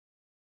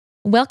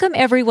Welcome,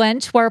 everyone,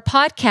 to our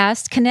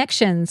podcast,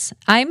 Connections.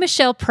 I'm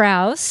Michelle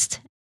Proust,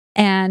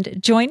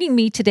 and joining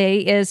me today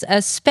is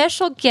a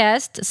special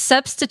guest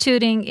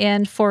substituting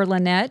in for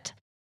Lynette.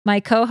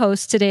 My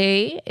co-host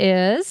today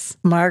is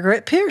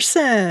Margaret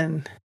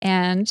Pearson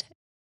and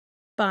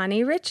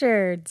Bonnie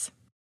Richards.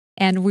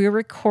 And we're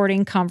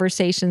recording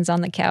Conversations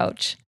on the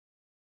Couch.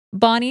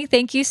 Bonnie,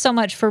 thank you so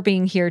much for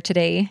being here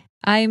today.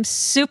 I'm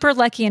super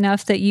lucky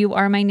enough that you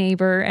are my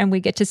neighbor and we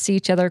get to see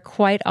each other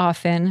quite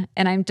often.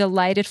 And I'm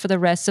delighted for the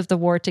rest of the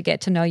ward to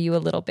get to know you a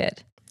little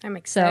bit. I'm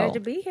excited to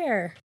be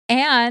here.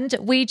 And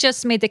we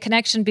just made the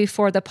connection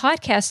before the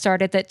podcast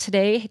started that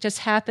today just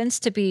happens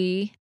to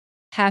be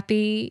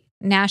Happy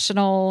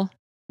National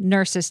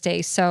Nurses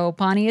Day. So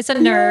Bonnie is a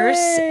nurse.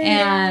 Yay!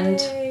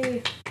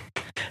 And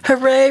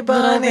hooray,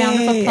 Bonnie,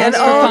 and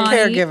all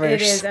caregivers.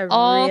 It is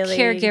all really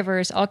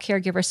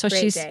caregivers. So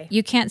great day.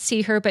 You can't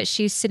see her, but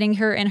she's sitting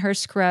here in her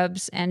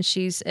scrubs and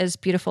she's as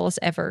beautiful as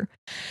ever.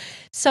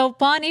 So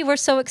Bonnie, we're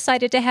so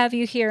excited to have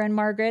you here. And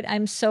Margaret,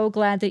 I'm so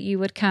glad that you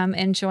would come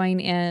and join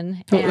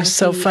in. It was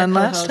so fun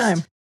last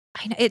time.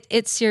 I know,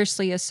 it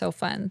seriously is so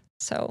fun.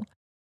 So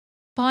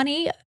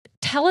Bonnie,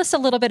 tell us a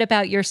little bit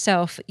about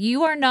yourself.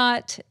 You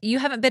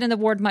haven't been in the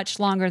ward much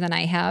longer than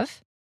I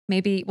have.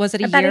 Maybe, was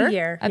it About year? a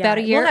year. About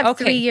a year? We'll have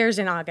okay. 3 years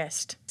in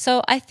August.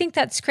 So I think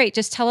that's great.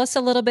 Just tell us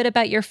a little bit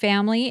about your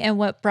family and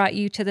what brought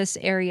you to this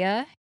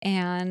area,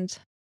 and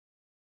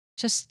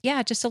just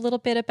a little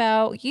bit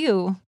about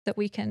you that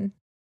we can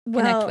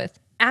connect with.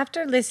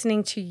 After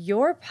listening to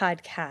your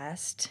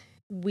podcast,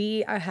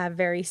 we have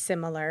very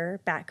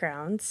similar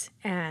backgrounds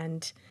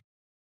and,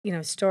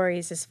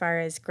 stories as far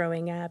as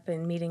growing up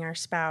and meeting our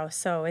spouse.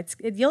 So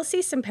you'll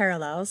see some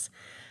parallels,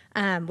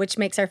 which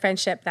makes our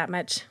friendship that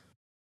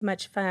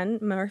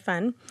more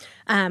fun.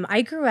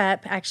 I grew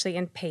up actually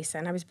in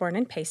Payson. I was born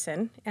in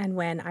Payson. And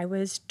when I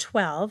was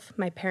 12,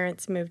 my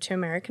parents moved to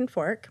American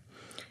Fork.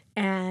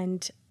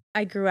 And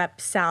I grew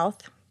up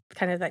south,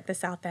 kind of like the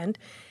south end,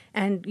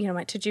 and,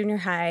 went to junior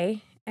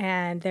high.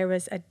 And there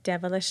was a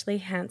devilishly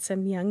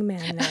handsome young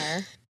man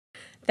there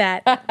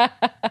that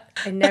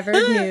I never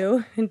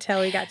knew until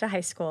we got to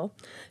high school.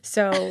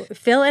 So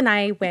Phil and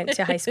I went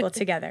to high school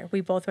together. We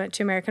both went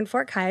to American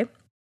Fork High.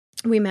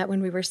 We met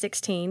when we were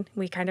 16.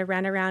 We kind of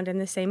ran around in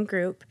the same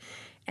group,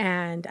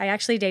 and I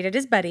actually dated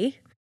his buddy.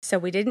 So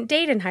we didn't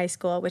date in high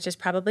school, which is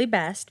probably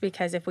best,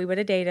 because if we would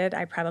have dated,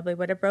 I probably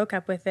would have broke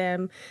up with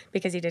him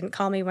because he didn't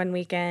call me one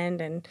weekend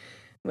and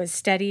was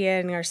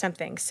studying or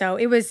something. So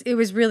it was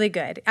really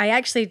good. I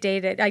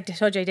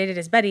told you I dated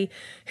his buddy,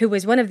 who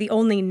was one of the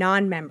only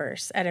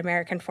non-members at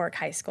American Fork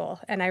High School.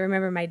 And I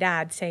remember my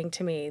dad saying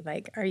to me,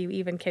 like, are you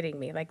even kidding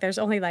me? Like, there's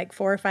only like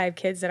 4 or 5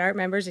 kids that aren't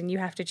members and you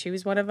have to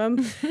choose one of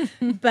them.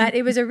 But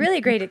it was a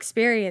really great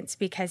experience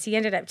because he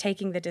ended up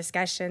taking the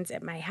discussions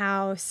at my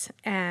house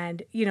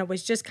and,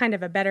 was just kind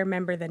of a better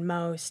member than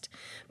most.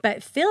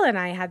 But Phil and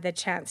I had the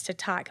chance to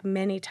talk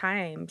many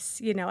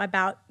times,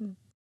 about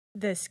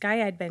this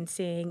guy I'd been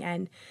seeing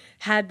and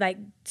had like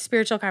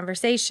spiritual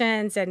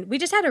conversations, and we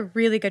just had a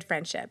really good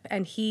friendship.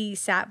 And he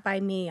sat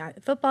by me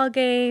at football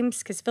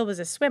games because Phil was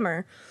a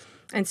swimmer.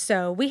 And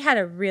so we had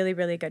a really,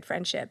 really good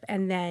friendship.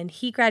 And then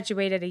he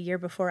graduated a year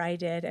before I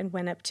did and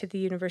went up to the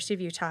University of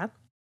Utah,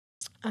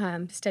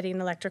 studying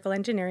electrical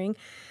engineering.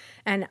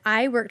 And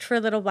I worked for a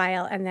little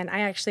while, and then I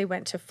actually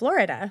went to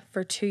Florida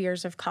for 2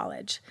 years of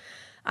college.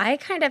 I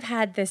kind of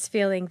had this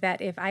feeling that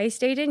if I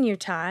stayed in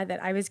Utah,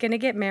 that I was going to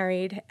get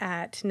married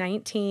at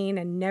 19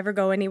 and never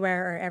go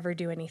anywhere or ever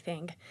do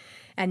anything.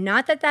 And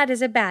not that that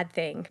is a bad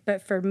thing,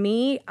 but for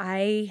me,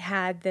 I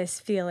had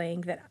this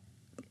feeling that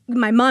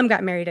my mom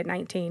got married at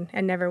 19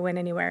 and never went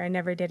anywhere and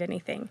never did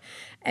anything.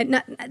 And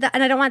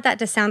I don't want that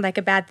to sound like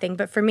a bad thing,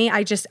 but for me,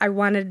 I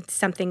wanted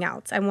something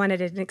else. I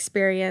wanted an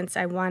experience.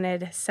 I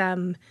wanted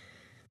some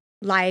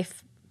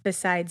life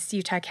besides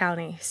Utah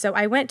County. So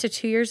I went to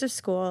 2 years of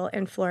school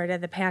in Florida,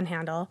 the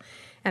Panhandle,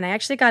 and I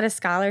actually got a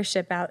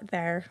scholarship out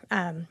there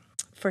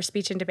for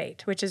speech and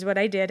debate, which is what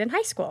I did in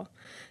high school.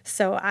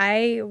 So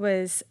I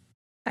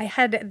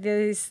had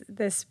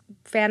this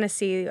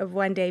fantasy of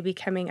one day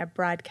becoming a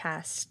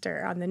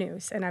broadcaster on the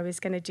news, and I was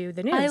going to do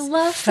the news. I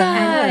love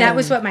that. And that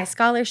was what my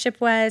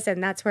scholarship was,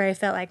 and that's where I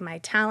felt like my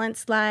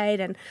talents lied,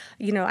 and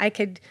I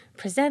could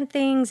present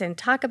things and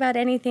talk about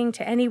anything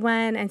to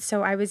anyone. And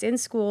so I was in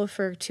school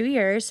for 2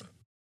 years.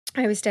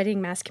 I was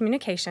studying mass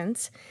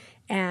communications,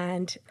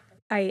 and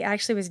I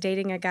actually was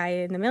dating a guy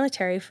in the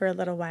military for a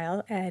little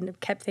while and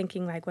kept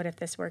thinking, like, what if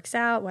this works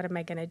out? What am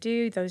I going to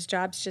do? Those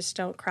jobs just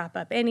don't crop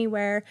up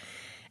anywhere.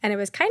 And it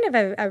was kind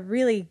of a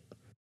really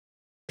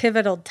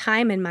pivotal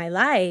time in my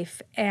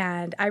life.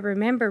 And I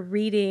remember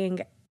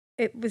reading,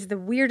 it was the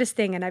weirdest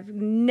thing, and I've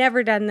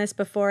never done this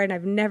before, and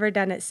I've never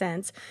done it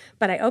since,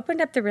 but I opened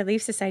up the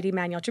Relief Society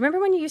manual. Do you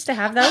remember when you used to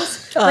have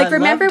those?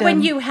 Remember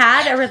when you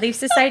had a Relief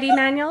Society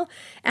manual?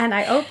 And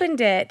I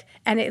opened it,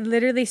 and it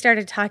literally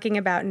started talking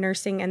about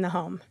nursing in the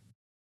home.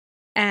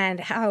 and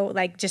how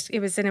like just it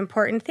was an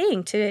important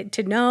thing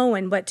to know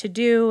and what to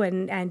do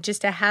and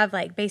just to have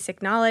like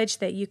basic knowledge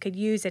that you could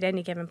use at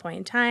any given point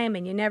in time,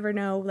 and you never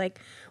know like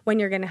when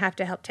you're going to have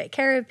to help take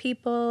care of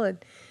people.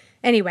 And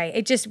anyway,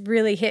 it just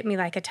really hit me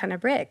like a ton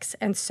of bricks.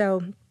 And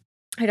so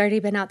I'd already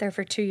been out there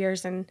for 2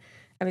 years, and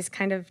I was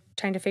kind of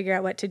trying to figure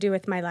out what to do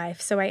with my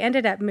life. So I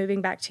ended up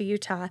moving back to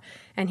Utah,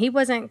 and he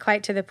wasn't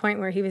quite to the point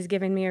where he was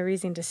giving me a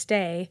reason to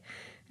stay.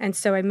 And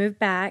so I moved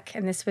back,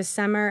 and this was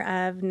summer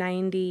of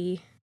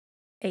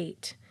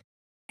 98,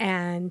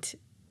 and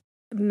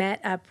met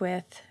up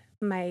with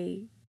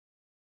my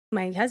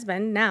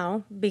husband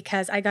now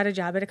because I got a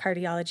job at a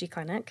cardiology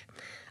clinic.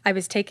 I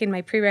was taking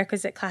my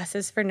prerequisite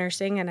classes for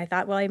nursing, and I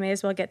thought, well, I may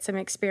as well get some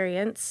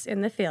experience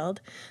in the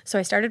field. So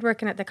I started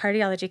working at the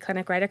cardiology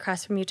clinic right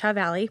across from Utah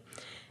Valley.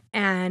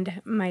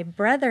 And my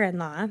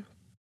brother-in-law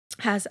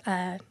has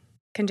a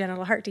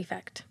congenital heart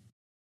defect.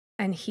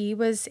 And he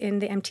was in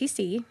the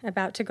MTC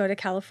about to go to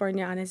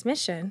California on his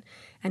mission.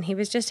 And he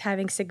was just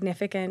having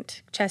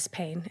significant chest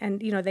pain.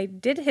 And, you know, they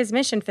did his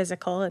mission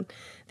physical, and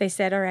they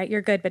said, all right,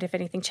 you're good, but if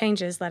anything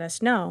changes, let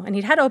us know. And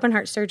he'd had open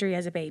heart surgery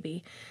as a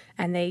baby.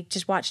 And they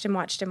just watched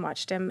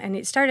him. And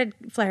it started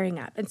flaring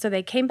up. And so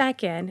they came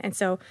back in. And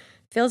so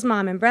Phil's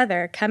mom and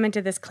brother come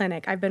into this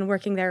clinic. I've been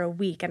working there a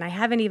week, and I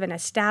haven't even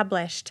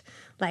established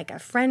like a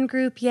friend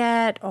group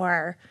yet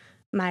or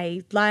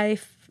my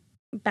life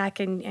back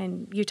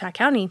in Utah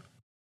County.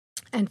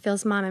 And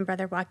Phil's mom and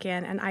brother walk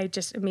in, and I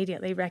just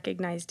immediately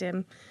recognized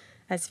him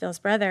as Phil's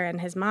brother and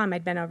his mom.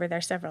 I'd been over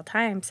there several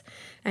times.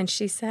 And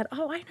she said,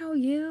 oh, I know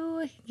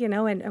you, you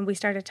know, and we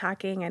started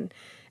talking. And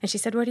she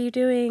said, what are you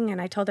doing?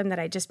 And I told him that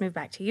I just moved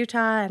back to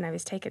Utah, and I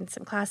was taking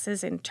some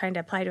classes and trying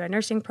to apply to a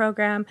nursing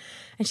program.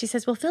 And she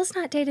says, well, Phil's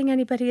not dating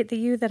anybody at the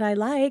U that I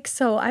like,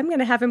 so I'm going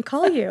to have him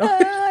call you.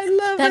 I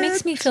love That it.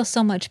 makes me feel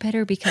so much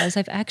better, because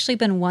I've actually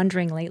been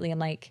wondering lately, I'm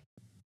like,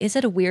 is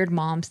it a weird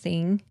mom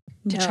thing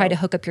to try to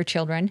hook up your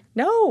children?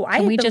 No, I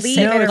Can we believe just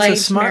say in it's a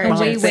arranged smart marriage. mom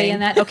way thing. in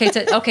that?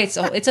 Okay,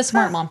 so it's a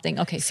smart mom thing.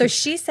 Okay, So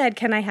she said,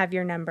 can I have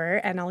your number?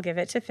 And I'll give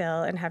it to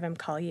Phil and have him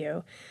call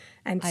you.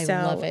 And I so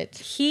love it.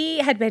 he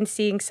had been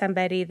seeing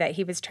somebody that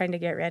he was trying to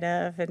get rid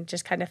of, and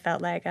just kind of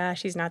felt like,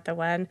 she's not the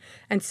one.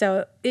 And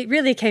so it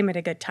really came at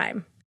a good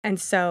time.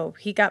 And so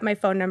he got my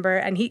phone number,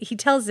 and he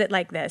tells it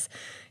like this.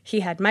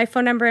 He had my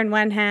phone number in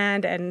one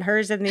hand and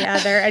hers in the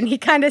other. And he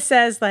kind of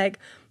says like,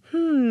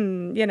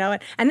 you know,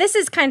 and this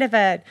is kind of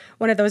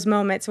one of those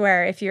moments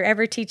where if you're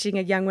ever teaching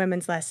a young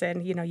women's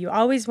lesson, you know, you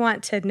always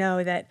want to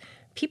know that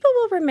people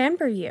will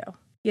remember you,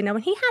 you know,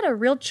 and he had a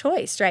real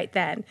choice right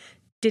then.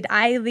 Did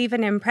I leave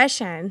an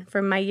impression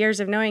from my years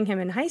of knowing him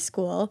in high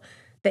school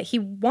that he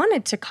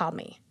wanted to call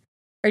me?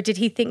 Or did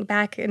he think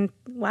back and,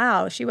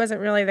 wow, she wasn't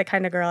really the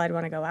kind of girl I'd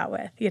want to go out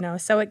with, you know?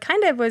 So it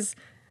kind of was,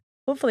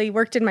 hopefully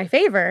worked in my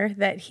favor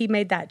that he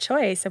made that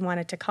choice and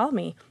wanted to call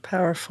me.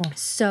 Powerful.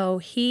 So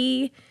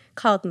he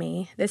called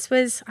me. This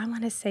was, I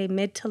want to say,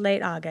 mid to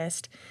late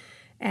August,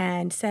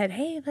 and said,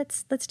 hey,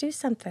 let's do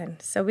something.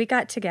 So we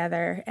got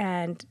together,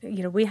 and,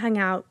 you know, we hung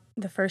out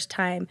the first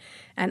time,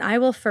 and I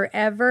will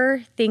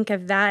forever think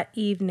of that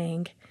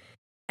evening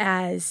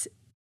as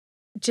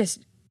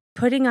just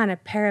putting on a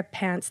pair of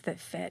pants that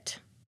fit.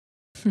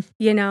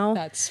 You know,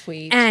 that's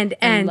sweet. And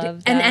I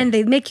love that. and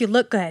they make you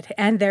look good,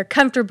 and they're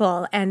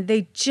comfortable, and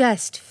they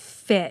just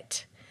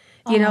fit.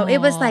 You know, it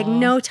was like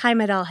no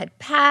time at all had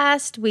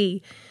passed.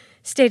 We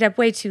stayed up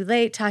way too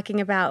late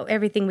talking about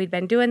everything we'd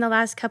been doing the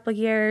last couple of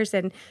years.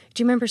 And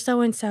do you remember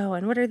so-and-so,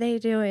 and what are they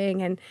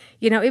doing? And,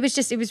 you know, it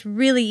was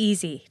really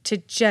easy to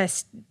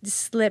just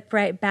slip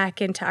right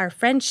back into our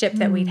friendship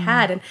that we'd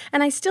had.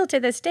 And I still to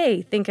this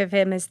day think of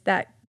him as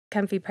that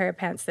comfy pair of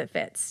pants that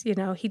fits. You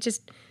know, he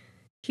just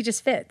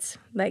fits.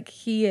 Like,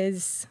 he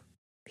is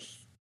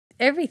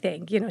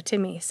everything, you know, to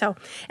me. So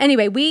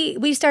anyway,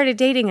 we started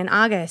dating in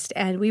August,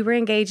 and we were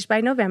engaged by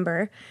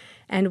November.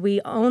 And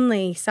we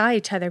only saw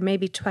each other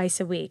maybe twice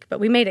a week, but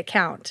we made it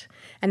count.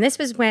 And this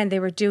was when they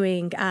were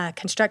doing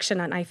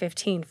construction on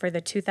I-15 for the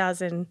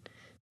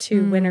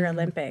 2002 Winter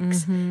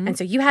Olympics. Mm-hmm. And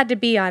so you had to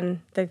be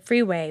on the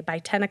freeway by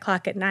 10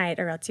 o'clock at night,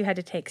 or else you had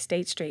to take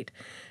State Street.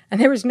 And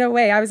there was no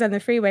way I was on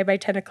the freeway by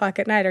 10 o'clock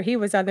at night, or he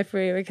was on the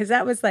freeway, because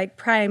that was like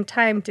prime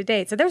time to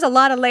date. So there was a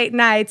lot of late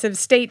nights of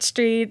State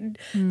Street,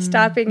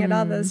 stopping at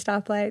all those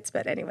stoplights.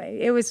 But anyway,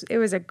 it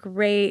was a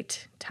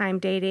great time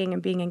dating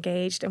and being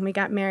engaged. And we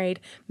got married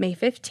May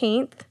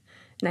 15th,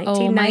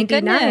 1999.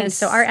 goodness.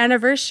 So our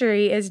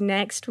anniversary is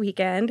next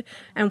weekend,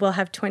 and we'll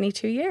have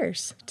 22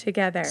 years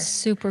together.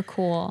 Super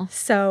cool.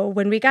 So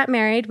when we got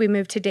married, we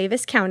moved to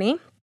Davis County,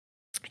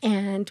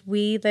 and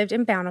we lived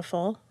in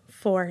Bountiful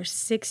for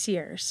 6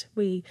 years.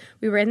 We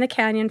were in the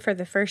canyon for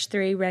the first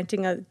 3,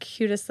 renting a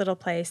cutest little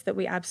place that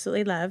we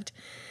absolutely loved.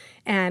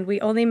 And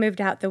we only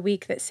moved out the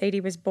week that Sadie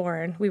was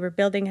born. We were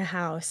building a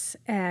house,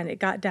 and it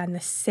got done the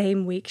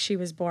same week she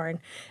was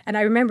born. And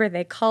I remember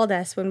they called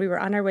us when we were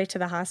on our way to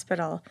the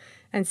hospital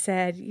and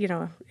said, you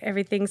know,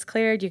 everything's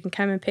cleared. You can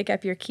come and pick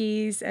up your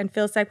keys. And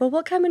Phil's like, well,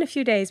 we'll come in a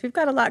few days. We've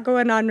got a lot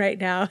going on right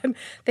now. And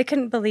they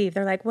couldn't believe.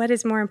 They're like, what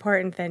is more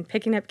important than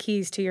picking up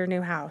keys to your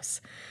new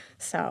house?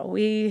 So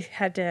we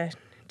had to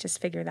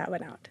just figure that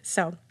one out.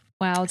 So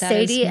wow,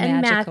 Sadie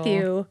and magical.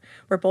 Matthew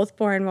were both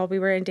born while we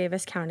were in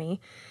Davis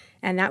County.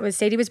 And that was,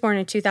 Sadie was born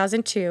in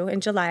 2002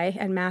 in July,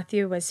 and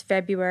Matthew was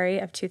February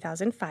of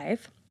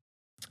 2005.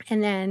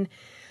 And then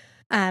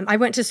I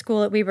went to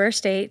school at Weber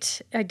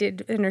State. I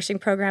did a nursing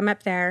program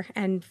up there,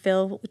 and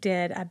Phil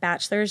did a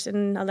bachelor's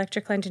in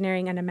electrical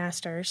engineering and a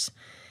master's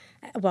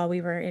while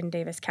we were in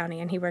Davis County,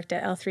 and he worked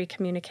at L3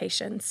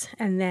 Communications.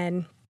 And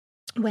then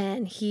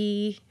when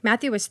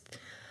Matthew was,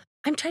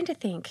 I'm trying to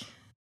think,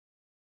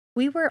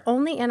 we were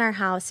only in our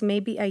house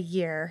maybe a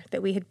year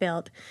that we had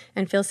built,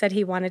 and Phil said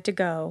he wanted to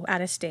go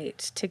out of state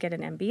to get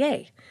an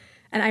MBA.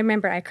 And I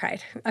remember I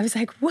cried. I was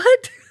like,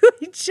 what?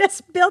 We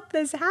just built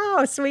this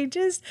house. We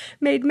just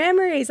made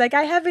memories. Like,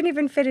 I haven't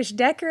even finished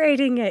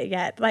decorating it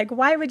yet. Like,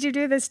 why would you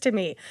do this to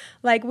me?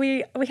 Like,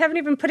 we haven't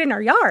even put in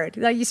our yard.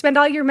 Like, you spend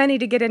all your money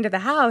to get into the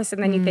house,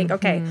 and then you think,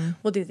 okay,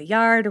 we'll do the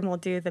yard and we'll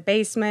do the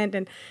basement.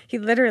 And he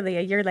literally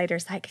a year later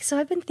is like, so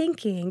I've been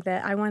thinking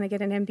that I want to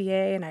get an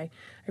MBA, and I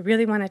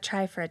really want to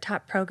try for a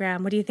top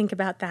program. What do you think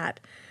about that?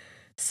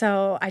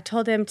 So I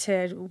told him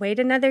to wait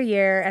another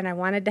year, and I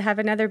wanted to have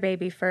another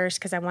baby first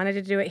because I wanted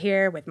to do it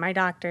here with my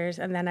doctors,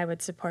 and then I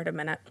would support him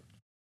in it.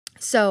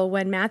 So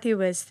when Matthew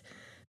was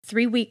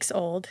 3 weeks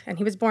old, and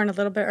he was born a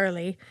little bit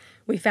early,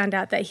 we found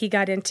out that he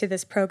got into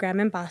this program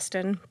in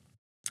Boston,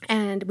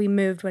 and we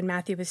moved when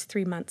Matthew was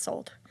 3 months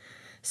old.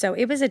 So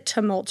it was a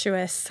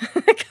tumultuous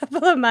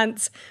couple of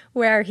months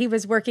where he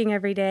was working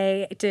every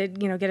day to,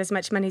 get as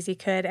much money as he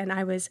could, and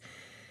I was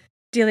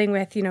dealing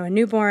with, a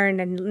newborn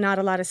and not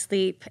a lot of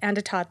sleep and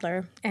a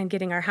toddler, and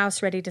getting our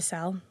house ready to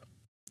sell,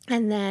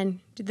 and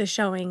then the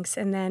showings.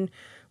 And then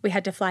we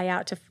had to fly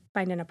out to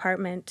find an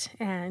apartment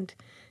and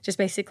just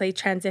basically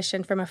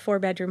transition from a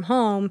 4-bedroom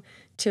home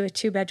to a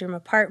 2-bedroom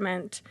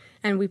apartment.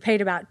 And we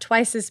paid about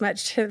twice as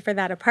much for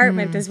that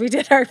apartment as we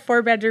did our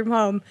 4-bedroom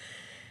home.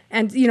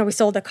 And, we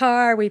sold a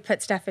car, we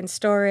put stuff in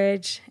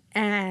storage.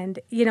 And,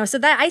 so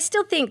that I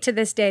still think to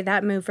this day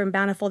that move from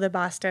Bountiful to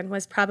Boston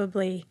was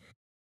probably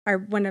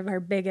one of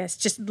our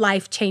biggest, just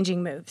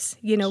life-changing moves.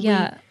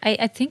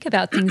 I think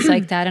about things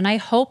like that, and I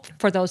hope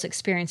for those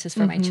experiences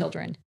for my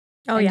children.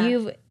 Oh, and yeah.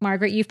 you,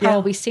 Margaret, you've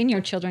probably seen your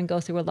children go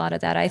through a lot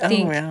of that. I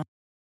think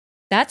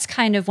that's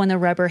kind of when the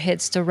rubber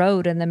hits the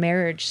road and the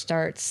marriage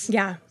starts.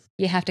 Yeah.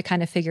 You have to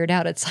kind of figure it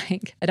out. It's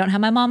like, I don't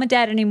have my mom and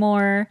dad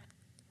anymore.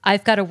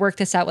 I've got to work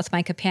this out with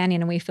my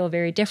companion, and we feel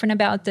very different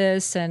about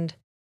this, and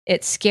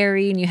it's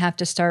scary, and you have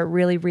to start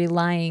really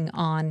relying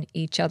on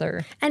each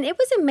other. And it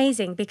was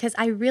amazing because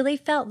I really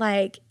felt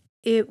like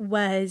it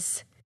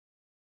was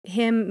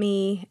him,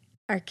 me,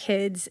 our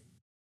kids.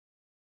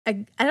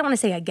 I don't want to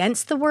say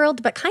against the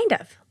world, but kind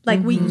of.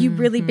 Like you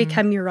really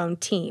become your own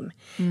team.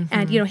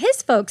 And,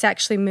 his folks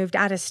actually moved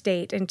out of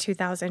state in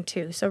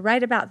 2002. So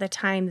right about the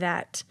time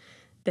that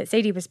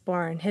Sadie was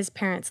born, his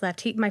parents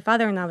left. My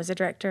father-in-law was a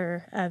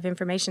director of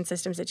information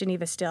systems at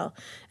Geneva Steel.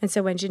 And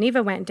so when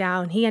Geneva went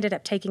down, he ended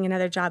up taking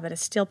another job at a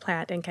steel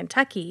plant in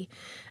Kentucky.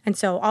 And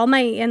so all my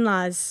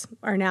in-laws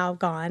are now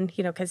gone,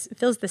 because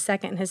Phil's the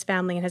second in his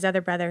family, and his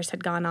other brothers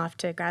had gone off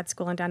to grad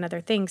school and done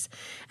other things.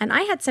 And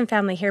I had some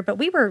family here, but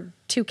we were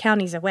 2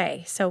 counties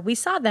away. So we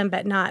saw them,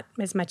 but not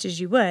as much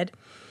as you would.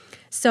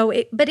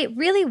 But it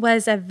really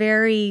was a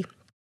very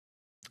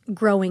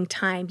growing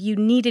time. You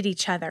needed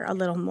each other a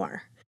little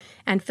more.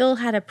 And Phil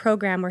had a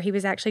program where he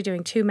was actually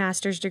doing 2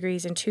 master's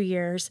degrees in 2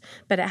 years,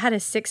 but it had a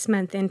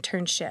 6-month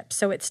internship.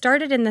 So it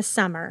started in the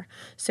summer.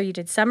 So you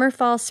did summer,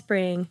 fall,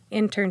 spring,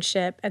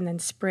 internship, and then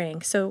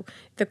spring. So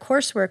the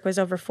coursework was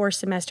over 4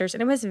 semesters,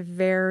 and it was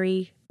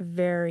very,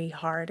 very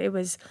hard. It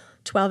was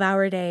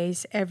 12-hour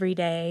days every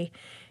day.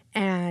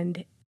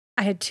 And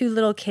I had 2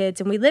 little kids,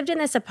 and we lived in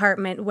this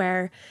apartment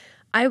where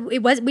we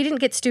didn't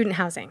get student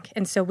housing.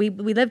 And so we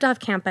lived off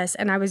campus,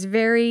 and I was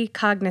very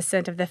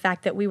cognizant of the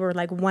fact that we were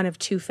like one of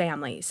 2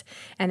 families.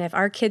 And if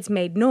our kids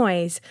made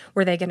noise,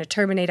 were they going to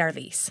terminate our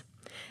lease?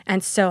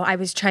 And so I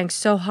was trying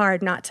so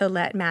hard not to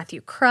let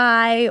Matthew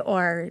cry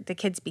or the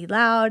kids be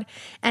loud.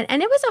 And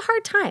it was a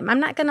hard time.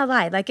 I'm not going to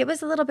lie. Like, it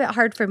was a little bit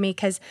hard for me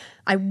because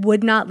I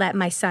would not let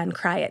my son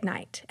cry at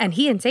night. And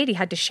he and Sadie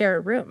had to share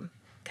a room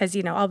because,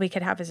 all we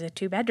could have was a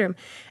 2-bedroom.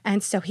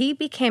 And so he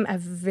became a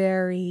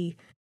very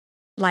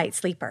light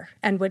sleeper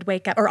and would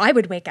wake up, or I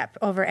would wake up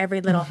over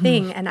every little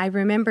thing. And I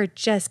remember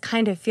just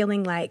kind of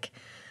feeling like,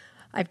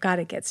 I've got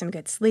to get some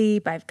good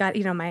sleep. I've got,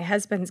 my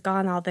husband's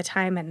gone all the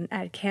time, and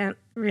I can't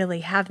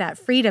really have that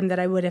freedom that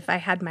I would if I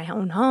had my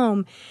own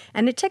home.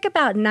 And it took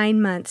about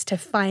 9 months to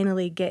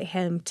finally get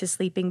him to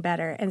sleeping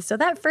better. And so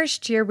that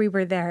first year we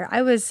were there,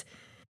 I was,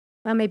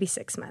 maybe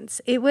 6 months.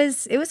 It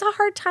was a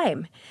hard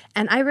time.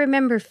 And I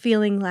remember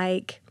feeling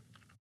like,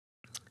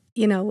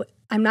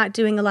 I'm not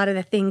doing a lot of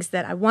the things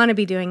that I want to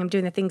be doing. I'm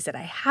doing the things that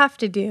I have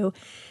to do,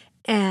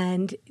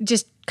 and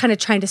just kind of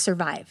trying to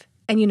survive.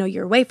 And,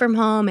 you're away from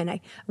home, and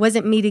I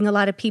wasn't meeting a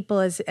lot of people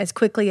as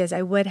quickly as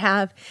I would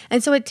have.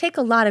 And so it'd take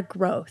a lot of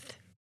growth,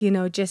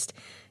 just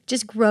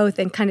growth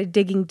and kind of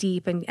digging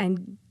deep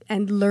and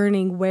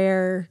learning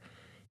where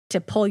to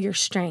pull your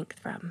strength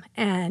from.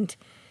 And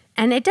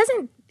it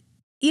doesn't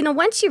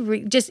once you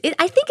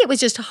I think it was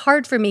just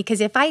hard for me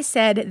because if I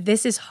said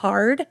this is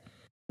hard,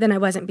 then I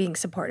wasn't being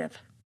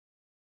supportive.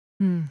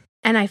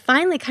 And I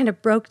finally kind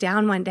of broke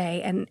down one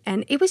day and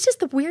it was just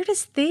the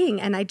weirdest thing.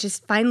 And I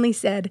just finally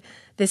said,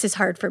 this is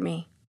hard for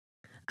me.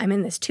 I'm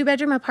in this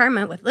 2-bedroom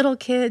apartment with little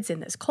kids in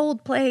this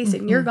cold place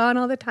and you're gone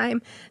all the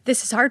time.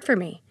 This is hard for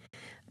me.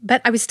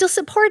 But I was still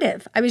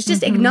supportive. I was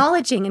just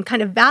acknowledging and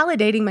kind of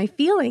validating my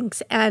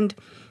feelings. And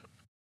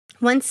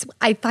once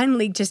I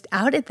finally just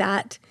outed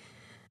that,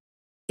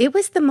 it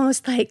was the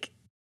most I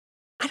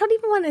don't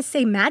even want to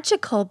say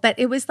magical, but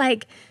it was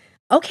like,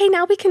 okay,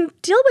 now we can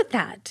deal with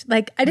that.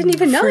 I didn't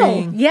even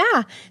know.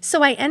 Yeah.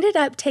 So I ended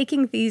up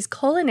taking these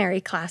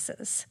culinary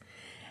classes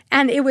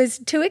and it was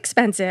too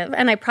expensive.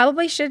 And I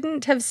probably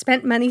shouldn't have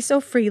spent money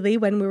so freely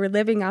when we were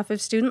living off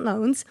of student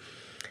loans,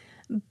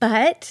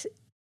 but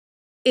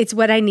it's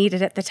what I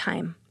needed at the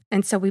time.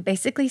 And so we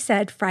basically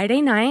said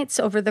Friday nights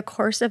over the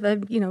course of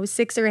a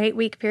 6 or 8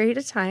 week period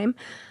of time,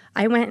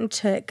 I went and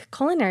took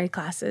culinary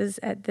classes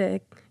at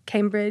the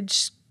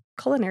Cambridge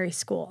Culinary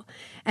School.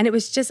 And it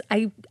was just,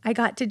 I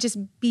got to just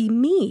be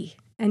me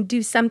and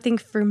do something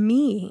for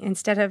me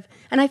instead of,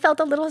 and I felt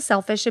a little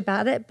selfish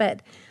about it,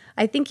 but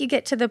I think you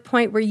get to the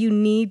point where you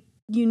need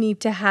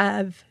to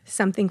have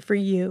something for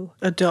you.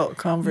 Adult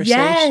conversation.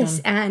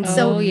 Yes. And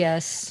so,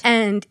 yes.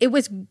 And it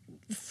was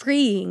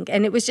freeing.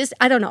 And it was just,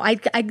 I don't know, I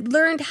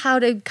learned how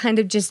to kind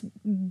of just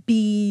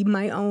be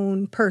my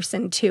own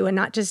person too, and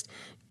not just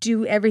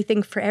do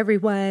everything for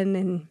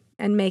everyone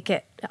and make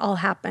it all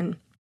happen.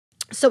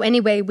 So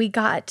anyway, we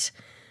got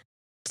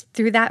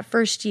through that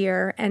first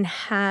year and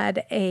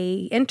had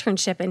a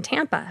internship in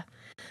Tampa.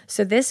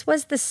 So this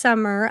was the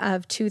summer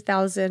of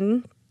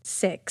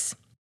 2006.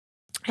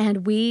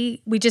 And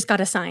we just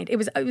got assigned. It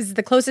was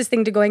the closest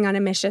thing to going on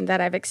a mission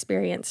that I've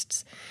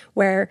experienced,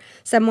 where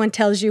someone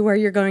tells you where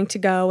you're going to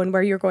go and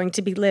where you're going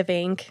to be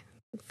living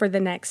for the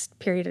next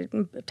period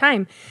of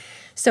time.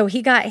 So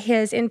he got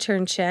his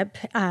internship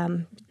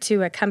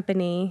to a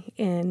company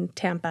in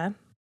Tampa,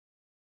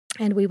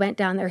 and we went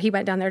down there. He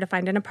went down there to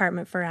find an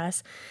apartment for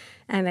us,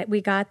 and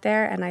we got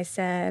there, and I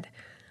said,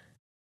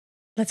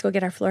 let's go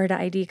get our Florida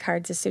ID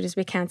cards as soon as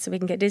we can so we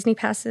can get Disney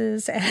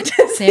passes. And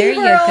there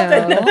you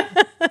go.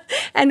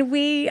 And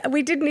we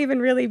didn't even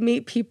really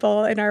meet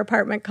people in our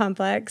apartment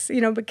complex,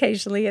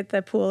 occasionally at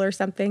the pool or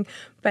something.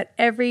 But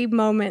every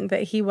moment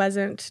that he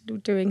wasn't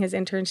doing his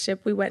internship,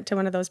 we went to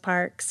one of those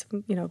parks,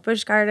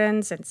 Busch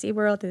Gardens and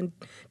SeaWorld and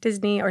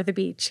Disney or the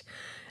beach.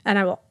 And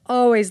I will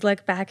always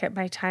look back at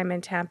my time in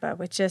Tampa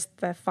with just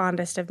the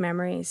fondest of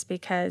memories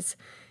because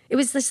it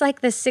was just like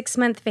this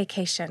 6-month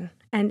vacation.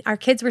 And our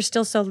kids were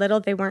still so little,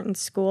 they weren't in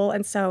school.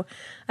 And so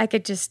I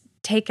could just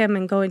take them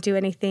and go and do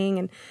anything.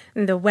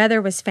 And the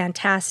weather was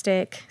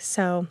fantastic.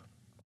 So,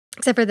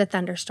 except for the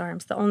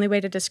thunderstorms. The only way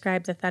to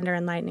describe the thunder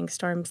and lightning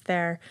storms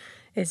there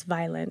is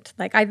violent.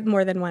 I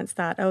more than once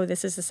thought, oh,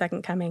 this is the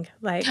second coming.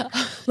 I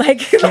was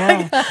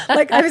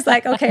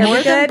like, okay, more are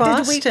we than good?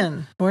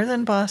 Boston. More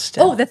than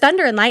Boston. Oh, the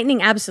thunder and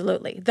lightning,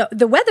 absolutely.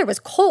 The weather was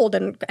cold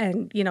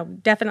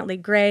and definitely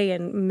gray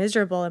and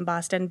miserable in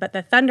Boston, but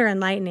the thunder and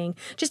lightning,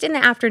 just in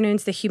the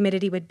afternoons, the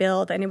humidity would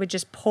build and it would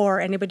just pour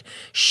and it would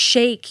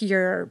shake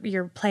your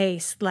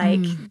place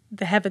like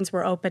the heavens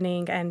were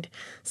opening and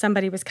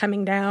somebody was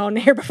coming down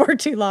here before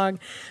too long.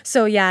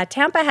 So yeah,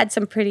 Tampa had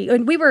some pretty,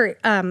 and we were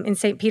in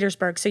St.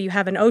 Petersburg, so you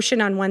have an ocean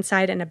on one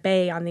side and a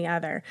bay on the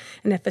other.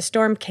 And if a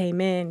storm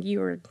came in, you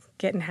were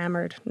getting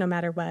hammered no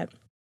matter what.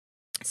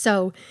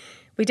 So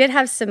we did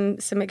have some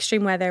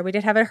extreme weather. We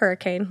did have a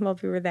hurricane while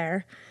we were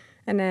there.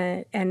 And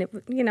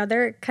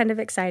they're kind of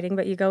exciting,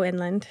 but you go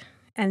inland.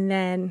 And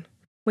then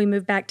we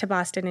moved back to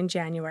Boston in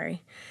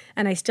January.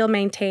 And I still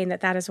maintain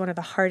that is one of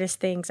the hardest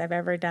things I've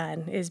ever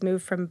done, is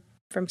move from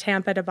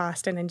Tampa to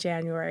Boston in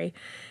January.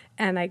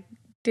 And I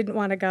didn't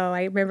want to go.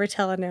 I remember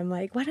telling him,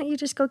 why don't you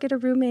just go get a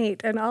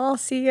roommate and I'll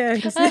see you.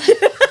 Military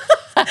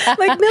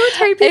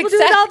people do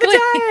it all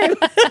the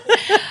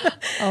time.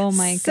 Oh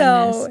my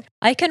goodness.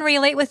 I can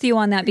relate with you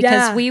on that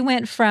because we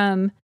went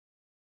from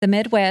the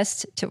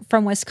Midwest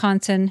from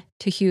Wisconsin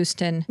to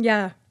Houston.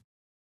 Yeah.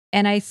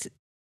 And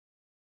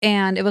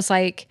it was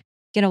like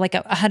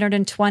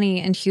 120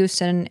 in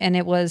Houston. And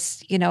it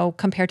was,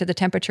 compared to the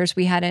temperatures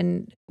we had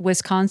in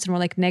Wisconsin were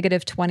like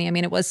 -20. I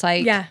mean, it was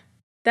like, yeah.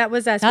 That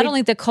was us. Not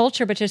only the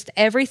culture, but just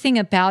everything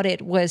about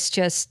it was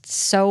just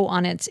so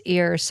on its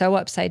ear, so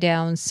upside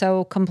down,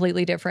 so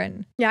completely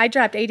different. Yeah, I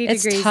dropped 80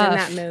 degrees in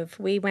that move.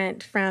 We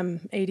went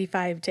from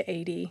 85 to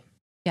 80.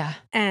 Yeah.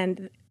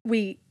 And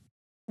he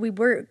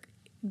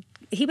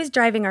was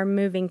driving our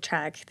moving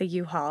truck, the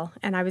U-Haul,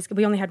 and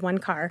we only had one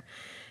car.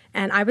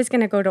 And I was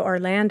going to go to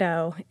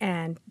Orlando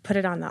and put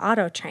it on the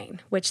auto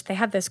train, which they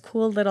have this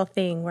cool little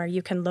thing where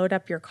you can load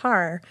up your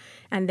car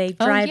and they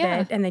drive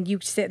it and then you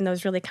sit in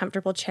those really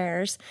comfortable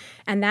chairs.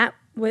 And that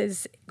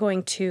was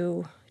going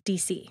to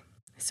DC.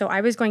 So I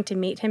was going to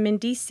meet him in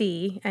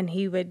DC and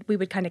we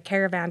would kind of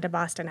caravan to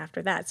Boston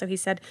after that. So he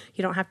said,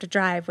 you don't have to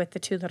drive with the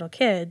 2 little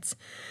kids.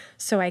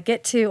 So I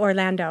get to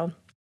Orlando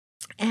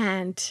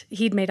And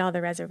he'd made all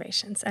the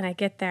reservations. And I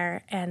get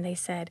there and they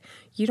said,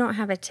 you don't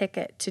have a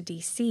ticket to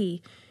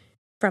DC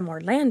from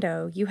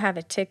Orlando. You have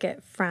a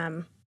ticket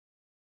from,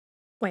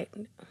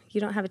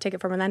 you don't have a ticket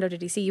from Orlando to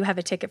DC. You have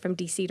a ticket from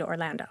DC to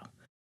Orlando.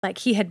 Like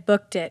he had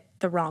booked it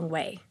the wrong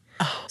way.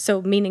 Oh.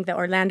 So meaning that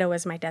Orlando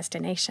was my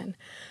destination.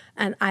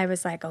 And I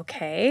was like,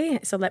 okay,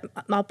 so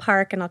I'll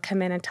park and I'll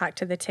come in and talk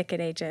to the ticket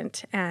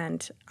agent.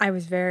 And I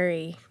was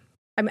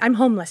I'm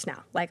homeless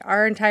now. Like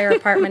our entire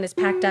apartment is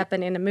packed up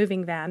and in a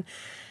moving van.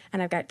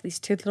 And I've got these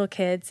 2 little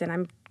kids and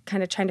I'm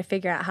kind of trying to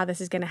figure out how this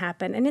is going to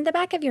happen. And in the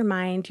back of your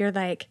mind, you're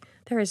like,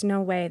 there is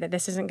no way that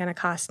this isn't going to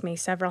cost me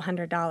several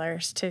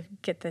 $100s to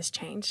get this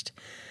changed.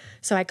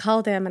 So I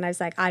called him and I was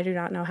like, I do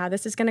not know how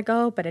this is going to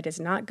go, but it is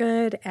not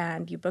good.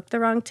 And you booked the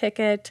wrong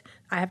ticket.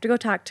 I have to go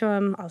talk to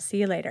him. I'll see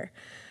you later.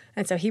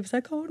 And so he was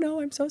like, oh,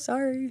 no, I'm so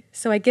sorry.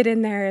 So I get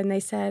in there and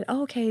they said,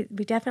 oh, okay,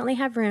 we definitely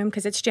have room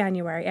because it's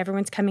January.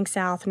 Everyone's coming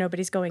south.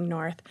 Nobody's going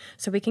north.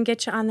 So we can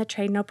get you on the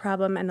train, no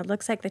problem. And it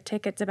looks like the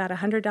ticket's about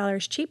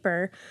 $100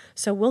 cheaper.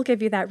 So we'll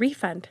give you that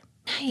refund.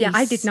 Nice. Yeah,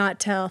 I did not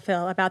tell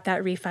Phil about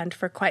that refund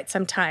for quite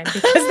some time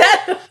because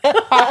that.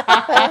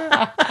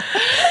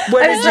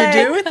 What did you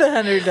do with the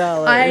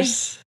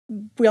 $100?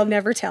 We'll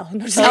never tell.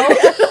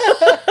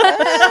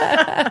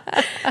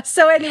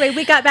 So anyway,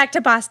 we got back to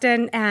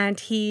Boston and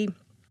he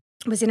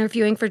was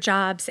interviewing for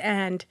jobs,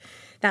 and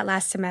that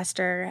last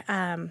semester,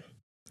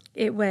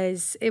 it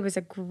was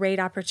a great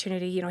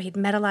opportunity. You know, he'd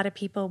met a lot of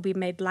people. We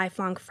made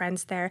lifelong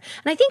friends there.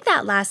 And I think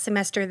that last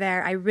semester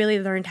there, I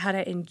really learned how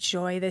to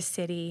enjoy the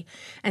city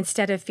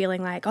instead of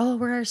feeling like, oh,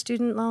 we're our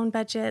student loan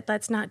budget.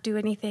 Let's not do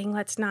anything.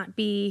 Let's not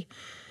be.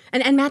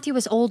 And Matthew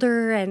was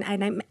older, and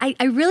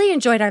I really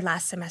enjoyed our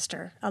last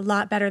semester a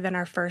lot better than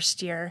our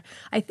first year.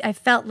 I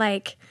felt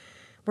like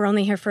we're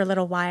only here for a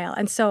little while.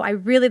 And so I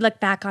really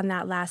look back on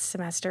that last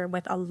semester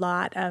with a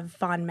lot of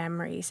fond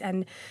memories.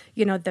 And,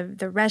 you know,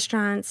 the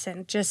restaurants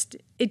and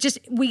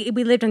we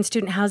lived in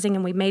student housing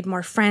and we made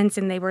more friends,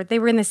 and they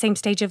were in the same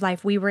stage of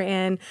life we were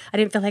in. I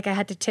didn't feel like I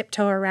had to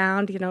tiptoe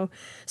around, you know.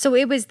 So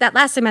that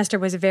last semester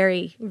was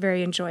very,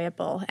 very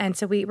enjoyable. And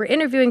so we were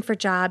interviewing for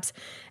jobs,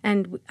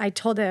 and I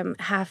told him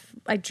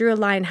I drew a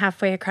line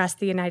halfway across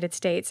the United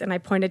States and I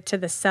pointed to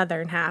the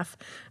southern half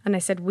and I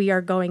said, we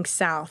are going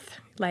south.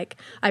 Like,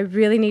 I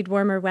really need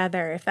warmer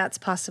weather if that's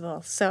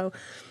possible. So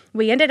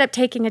we ended up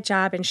taking a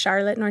job in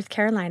Charlotte, North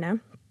Carolina.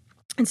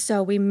 And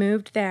so we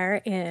moved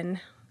there in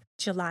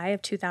July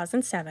of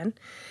 2007.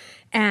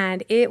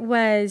 And it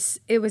was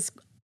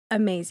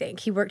amazing.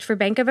 He worked for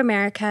Bank of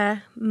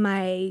America.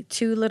 My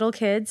 2 little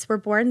kids were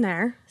born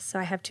there. So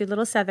I have 2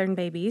 little Southern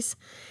babies,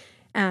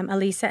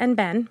 Elisa and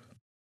Ben.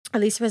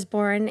 Elisa was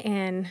born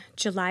in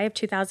July of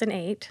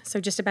 2008,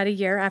 so just about a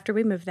year after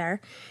we moved there.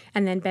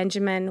 And then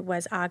Benjamin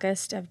was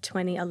August of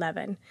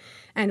 2011.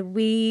 And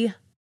we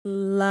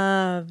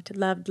loved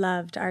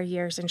our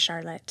years in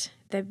Charlotte.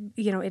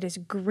 It is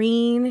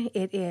green.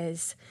 It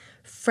is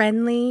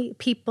friendly.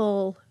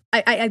 People,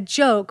 I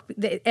joke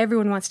that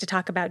everyone wants to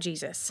talk about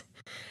Jesus.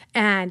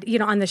 And, you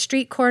know, on the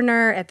street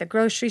corner, at the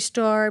grocery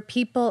store,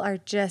 people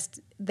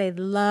they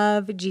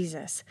love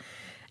Jesus.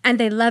 And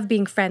they love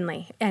being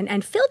friendly.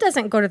 And Phil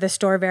doesn't go to the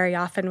store very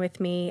often with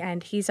me,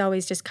 and he's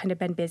always just kind of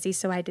been busy,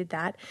 so I did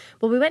that.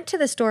 Well, we went to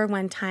the store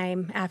one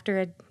time after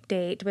a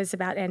date was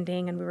about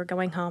ending, and we were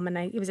going home, and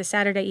it was a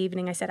Saturday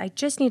evening. I said, I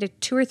just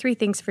needed 2 or 3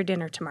 things for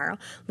dinner tomorrow.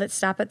 Let's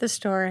stop at the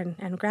store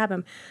and grab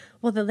them.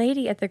 Well, the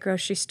lady at the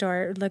grocery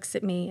store looks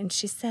at me, and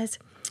she says,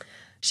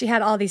 she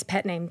had all these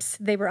pet names.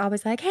 They were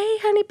always like, hey,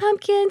 honey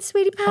pumpkin,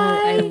 sweetie pie.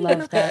 Oh, I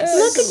love that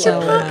Look at so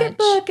your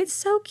pocketbook. It's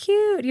so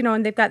cute. You know,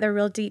 and they've got their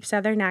real deep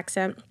Southern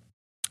accent.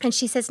 And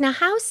she says, now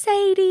how's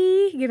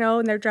Sadie? You know,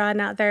 and they're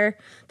drawing out their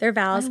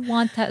vowels. I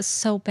want that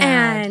so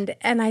bad.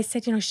 And I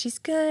said, you know, she's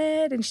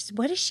good. And she said,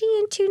 what is she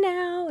into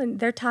now? And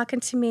they're talking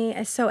to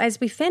me. So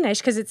as we finish,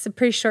 because it's a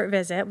pretty short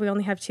visit, we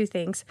only have 2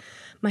 things.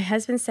 My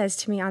husband says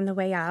to me on the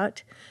way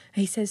out,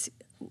 he says,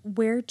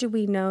 where do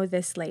we know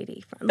this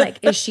lady from? Like,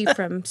 is she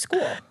from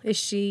school? Is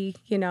she,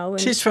 you know?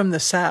 She's from the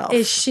South.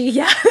 Is she?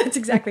 Yeah, that's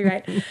exactly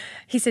right.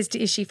 He says,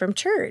 is she from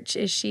church?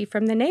 Is she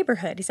from the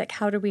neighborhood? He's like,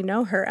 how do we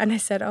know her? And I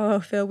said,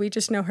 oh, Phil, we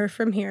just know her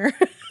from here.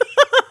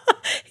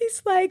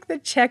 He's like, the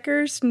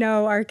checkers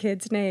know our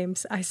kids'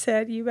 names. I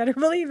said, you better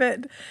believe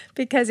it.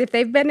 Because if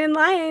they've been in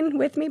line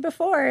with me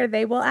before,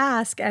 they will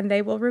ask and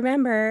they will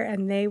remember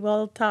and they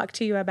will talk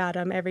to you about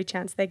them every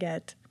chance they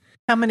get.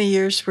 How many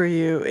years were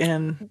you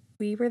in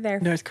We were there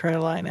North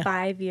Carolina?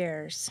 5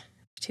 years,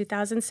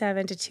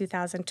 2007 to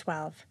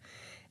 2012.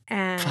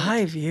 And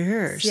 5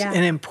 years. Yeah.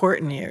 And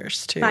important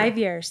years, too. 5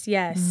 years,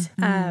 yes.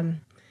 Mm-hmm.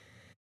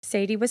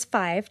 Sadie was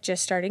 5,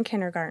 just starting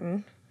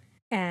kindergarten,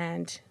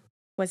 and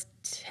was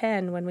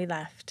 10 when we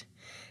left.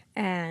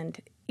 And,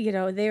 you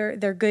know,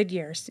 they're good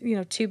years. You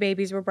know, 2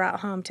 babies were brought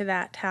home to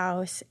that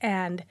house.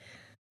 And,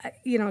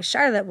 you know,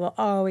 Charlotte will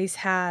always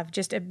have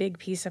just a big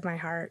piece of my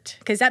heart.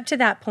 Because up to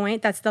that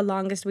point, that's the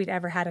longest we'd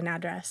ever had an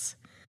address.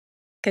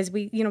 Because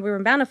we were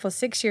in Bountiful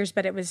 6 years,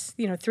 but it was,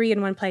 3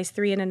 in one place,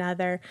 3 in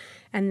another.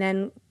 And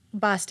then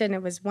Boston,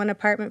 it was one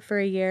apartment for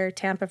a year,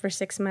 Tampa for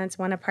 6 months,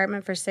 one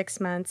apartment for 6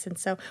 months. And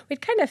so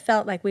we'd kind of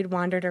felt like we'd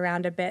wandered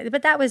around a bit,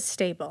 but that was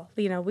stable.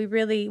 We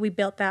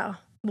built that,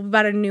 we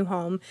bought a new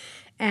home.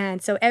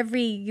 And so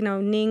every,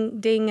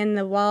 ding in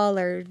the wall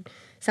or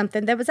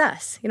something, that was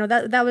us.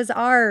 That was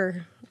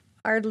our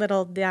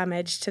little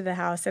damage to the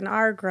house and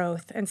our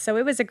growth. And so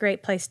it was a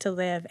great place to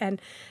live. And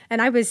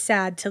I was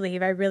sad to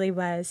leave. I really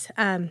was.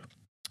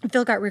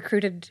 Phil got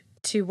recruited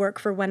to work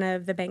for one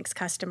of the bank's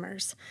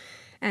customers.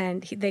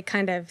 And they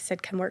kind of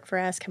said, come work for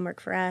us.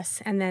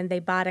 And then they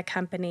bought a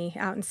company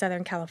out in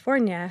Southern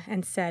California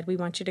and said, we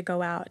want you to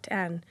go out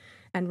and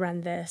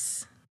run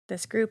this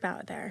group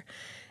out there.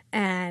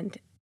 And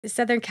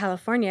Southern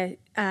California,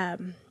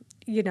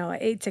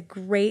 it's a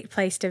great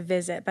place to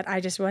visit, but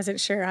I just wasn't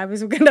sure I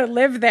was going to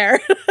live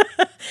there.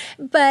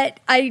 But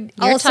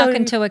You're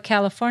talking to a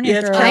California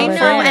girl. I know,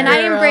 there. and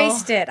I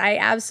embraced it. I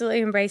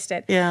absolutely embraced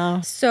it. Yeah.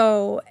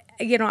 So,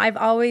 I've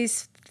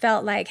always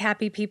felt like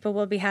happy people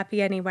will be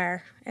happy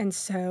anywhere. And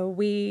so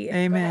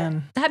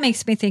Amen. That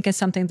makes me think of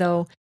something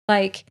though,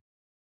 like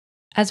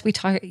as we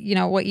talk,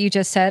 what you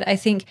just said, I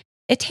think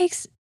it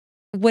takes,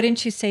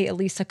 wouldn't you say, at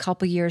least a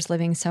couple years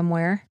living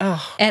somewhere?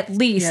 Oh, at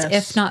least,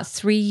 yes. if not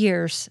 3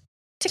 years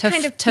to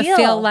kind of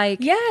feel like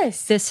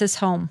yes, this is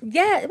home.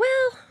 Yeah.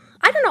 Well,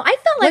 I don't know. I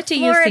felt like do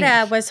you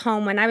Florida think? was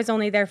home when I was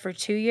only there for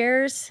 2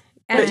 years.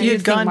 But And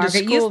you'd gone to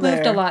Margaret, school you've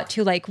moved there. a lot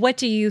too. Like, what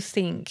do you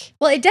think?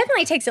 well, it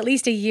definitely takes at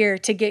least a year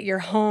to get your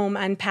home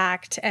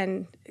unpacked.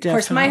 And of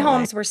course, my Definitely.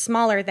 homes were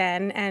smaller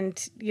then.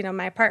 And,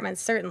 my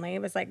apartments, certainly,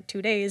 it was like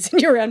 2 days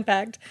and you were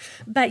unpacked.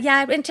 But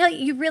yeah, until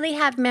you really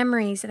have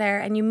memories there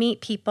and you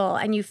meet people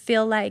and you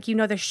feel like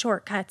the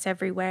shortcuts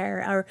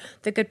everywhere or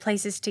the good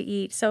places to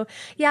eat. So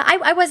yeah,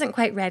 I wasn't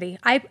quite ready.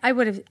 I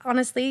would have,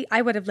 honestly,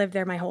 I would have lived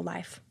there my whole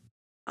life.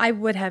 I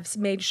would have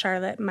made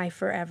Charlotte my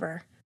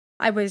forever.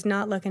 I was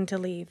not looking to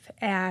leave.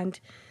 And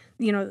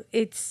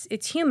it's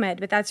humid,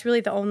 but that's really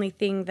the only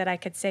thing that I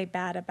could say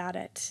bad about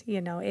it.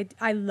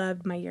 I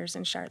loved my years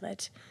in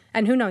Charlotte,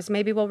 and who knows,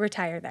 maybe we'll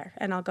retire there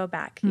and I'll go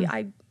back.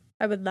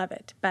 I would love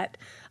it, but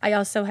I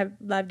also have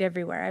loved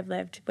everywhere I've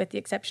lived, with the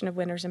exception of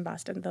winters in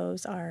Boston.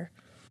 Those are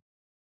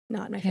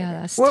not my favorite.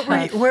 Yeah, that's What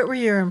tough. what were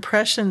your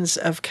impressions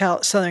of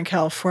Southern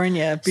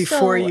California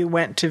before So, you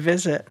went to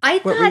visit? I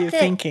What were thought you that-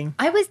 thinking?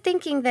 I was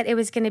thinking that it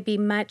was going to be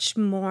much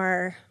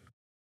more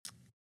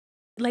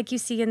like you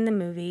see in the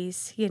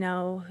movies,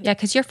 Yeah,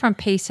 because you're from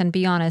Payson.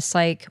 Be honest.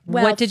 Like,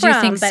 Well, what did you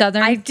think but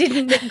Southern? I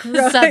didn't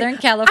grow Southern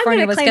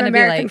California was going to be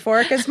American like?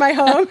 Fork as my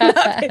home.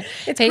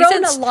 It's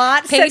grown a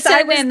lot since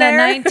I Payson was in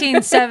there. the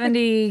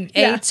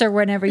 1978s or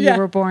whenever you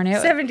were born.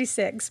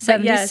 76.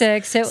 But yes.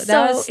 76.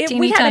 That was teeny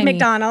we had tiny. a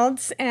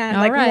McDonald's and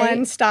All right.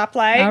 one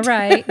stoplight. All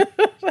right.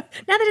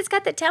 Now that it's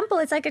got the temple,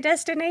 it's like a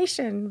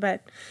destination.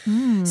 But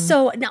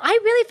so no, I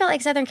really felt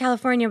like Southern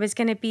California was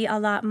going to be a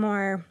lot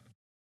more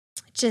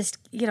just,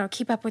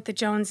 keep up with the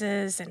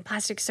Joneses and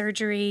plastic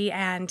surgery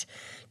and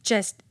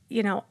just,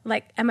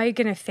 like, am I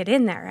going to fit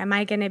in there? Am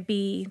I going to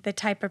be the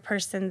type of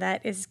person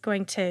that is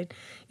going to,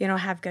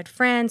 have good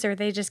friends, or are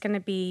they just going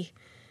to be,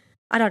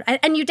 I don't know.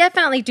 And you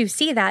definitely do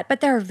see that,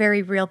 but there are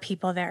very real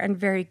people there and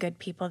very good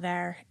people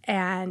there.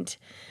 And,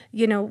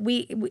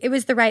 it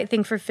was the right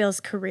thing for Phil's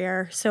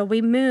career. So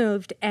we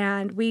moved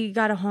and we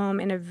got a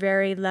home in a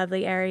very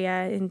lovely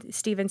area in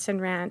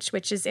Stevenson Ranch,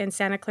 which is in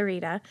Santa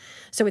Clarita.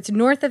 So it's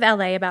north of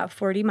LA, about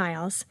 40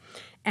 miles,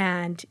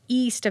 and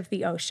east of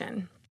the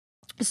ocean.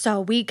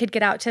 So we could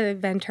get out to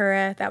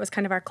Ventura. That was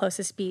kind of our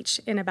closest beach,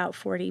 in about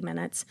 40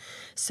 minutes.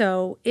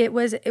 So it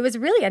was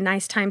really a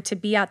nice time to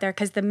be out there,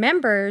 because the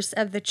members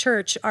of the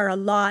church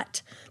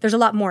there's a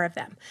lot more of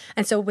them.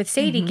 And so with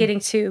Sadie getting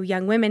to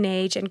young women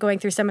age and going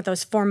through some of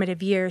those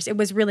formative years, it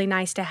was really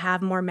nice to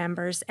have more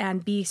members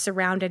and be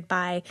surrounded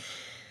by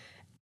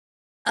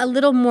a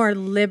little more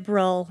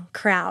liberal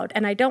crowd.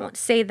 And I don't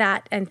say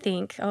that and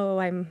think,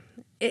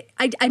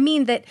 I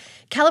mean that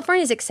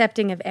California is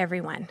accepting of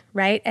everyone,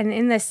 right? And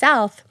in the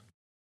South,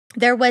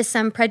 there was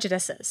some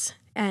prejudices.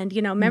 And,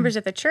 members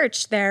of the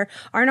church there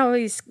aren't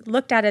always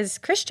looked at as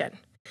Christian.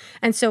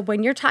 And so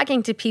when you're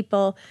talking to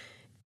people,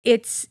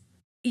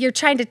 you're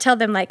trying to tell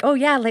them like, oh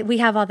yeah, like we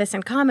have all this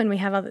in common. We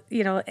have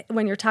all,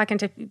 when you're talking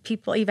to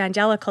people,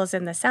 evangelicals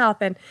in the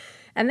South,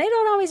 and they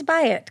don't always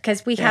buy it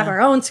because we have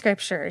our own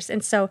scriptures.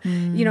 And so,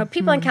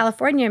 people in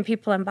California and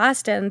people in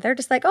Boston, they're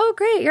just like, oh,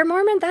 great, you're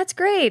Mormon? That's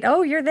great.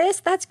 Oh, you're this?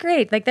 That's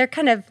great. Like they're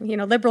kind of,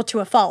 liberal to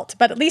a fault,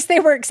 but at least they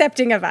were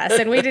accepting of us.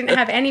 And we didn't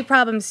have any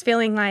problems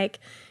feeling like,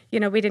 we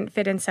didn't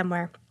fit in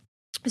somewhere.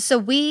 So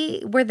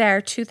we were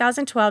there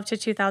 2012 to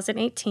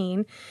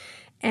 2018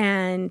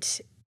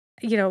 and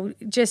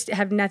just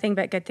have nothing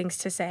but good things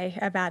to say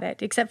about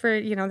it, except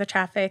for, the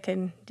traffic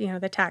and,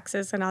 the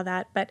taxes and all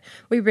that. But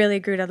we really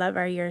grew to love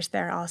our years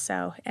there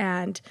also.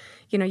 And,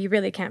 you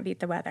really can't beat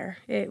the weather.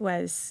 It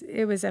was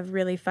a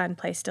really fun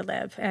place to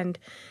live. And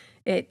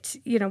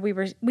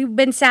we've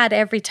been sad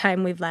every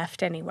time we've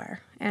left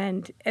anywhere.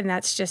 And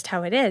that's just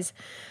how it is.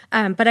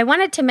 But I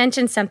wanted to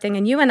mention something,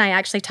 and you and I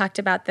actually talked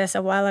about this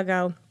a while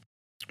ago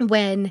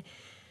when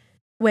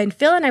when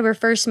Phil and I were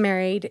first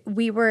married,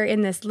 we were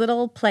in this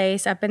little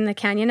place up in the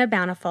Canyon of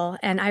Bountiful.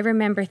 And I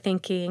remember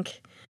thinking,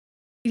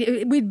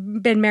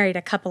 we'd been married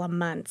a couple of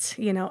months.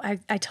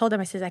 I told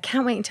him, I said, I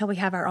can't wait until we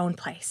have our own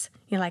place,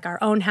 like our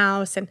own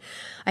house. And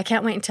I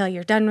can't wait until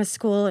you're done with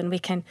school and we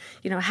can,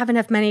 have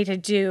enough money to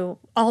do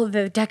all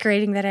the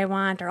decorating that I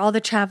want or all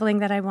the traveling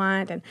that I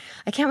want. And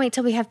I can't wait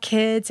till we have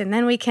kids and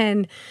then we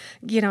can,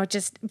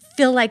 just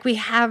feel like we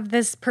have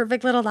this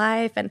perfect little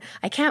life. And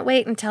I can't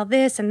wait until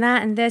this and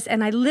that and this.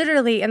 And I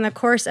literally, in the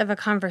course of a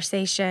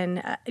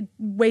conversation,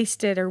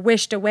 wasted or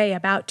wished away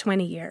about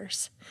 20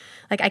 years.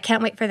 Like, I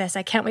can't wait for this.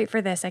 I can't wait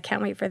for this. I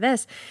can't wait for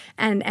this.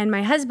 And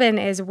my husband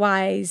is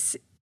wise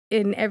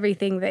in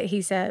everything that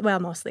he said. Well,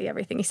 mostly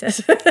everything he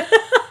says.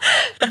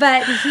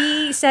 But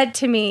he said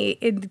to me,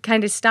 it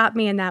kind of stopped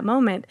me in that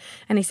moment.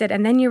 And he said,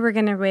 and then you were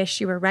going to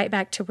wish you were right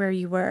back to where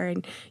you were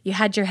and you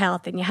had your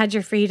health and you had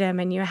your freedom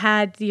and you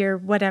had your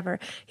whatever.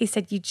 He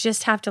said, you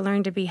just have to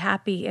learn to be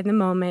happy in the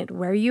moment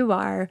where you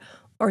are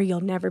or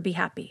you'll never be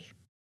happy.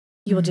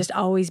 You will just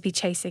always be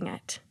chasing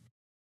it.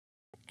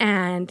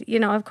 And,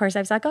 of course, I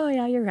was like, oh,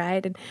 yeah, you're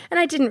right. And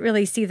I didn't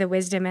really see the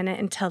wisdom in it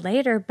until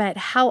later. But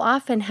how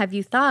often have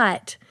you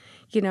thought,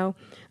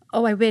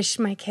 oh, I wish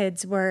my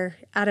kids were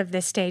out of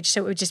this stage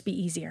so it would just be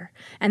easier.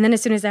 And then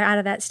as soon as they're out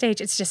of that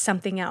stage, it's just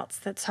something else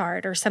that's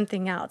hard or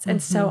something else.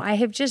 And so I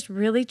have just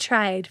really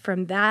tried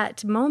from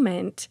that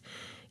moment.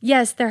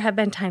 Yes, there have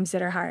been times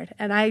that are hard,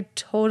 and I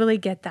totally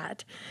get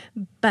that.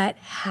 But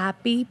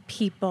happy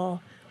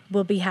people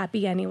will be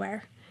happy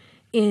anywhere.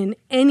 In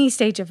any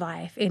stage of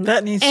life, in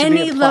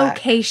any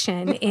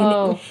location,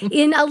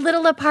 in a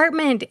little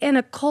apartment, in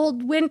a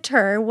cold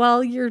winter,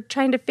 while you're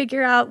trying to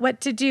figure out what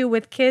to do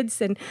with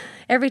kids. And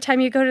every time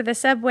you go to the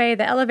subway,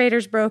 the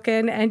elevator's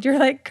broken and you're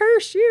like,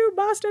 curse you,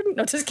 Boston.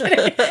 No, just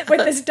kidding,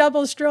 with this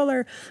double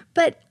stroller.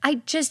 But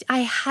I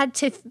had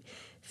to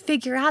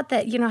figure out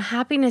that,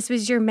 happiness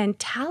was your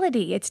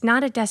mentality. It's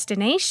not a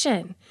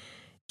destination,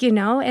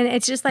 and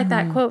it's just like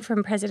that quote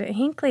from President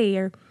Hinckley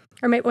or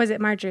was it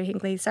Marjorie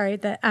Hinckley? Sorry,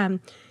 that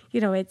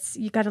it's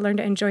you got to learn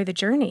to enjoy the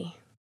journey,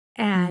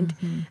 and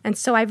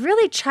so I've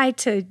really tried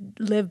to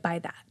live by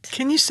that.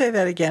 Can you say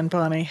that again,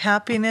 Bonnie?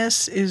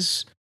 Happiness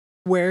is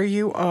where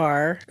you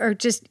are, or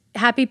just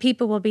happy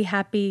people will be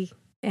happy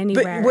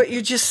anywhere. But what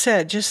you just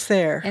said, just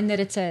there, and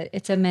that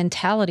it's a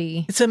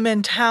mentality. It's a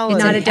mentality,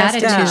 it's not a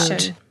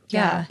destination.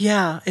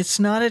 Yeah. It's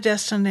not a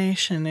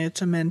destination.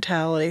 It's a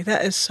mentality.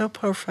 That is so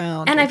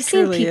profound. And I've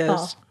seen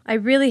people. I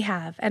really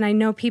have. And I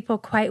know people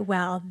quite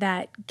well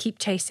that keep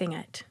chasing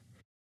it.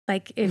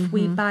 Like if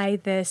we buy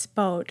this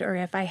boat or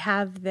if I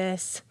have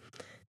this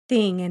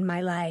thing in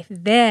my life,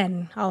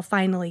 then I'll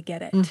finally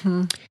get it.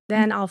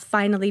 Then I'll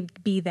finally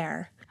be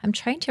there. I'm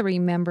trying to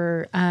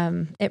remember.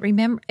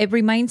 It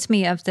reminds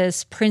me of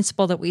this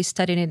principle that we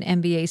studied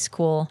in MBA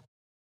school.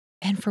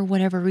 And for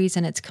whatever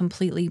reason, it's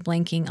completely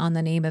blanking on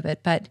the name of it.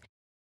 But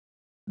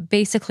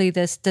basically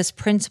this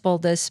principle,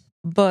 this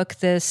book,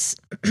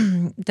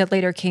 that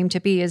later came to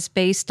be, is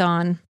based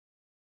on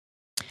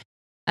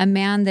a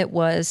man that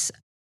was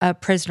a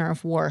prisoner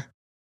of war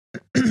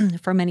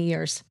for many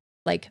years.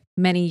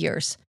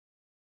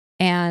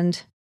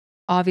 And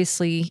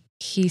obviously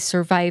he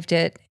survived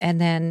it.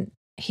 And then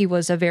he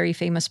was a very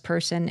famous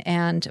person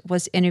and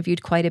was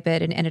interviewed quite a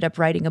bit and ended up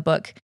writing a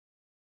book.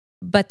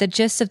 But the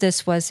gist of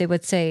this was, they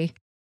would say,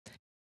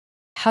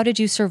 how did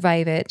you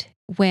survive it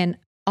when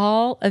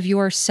all of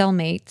your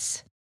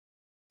cellmates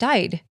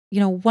died?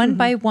 One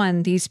by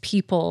one, these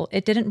people,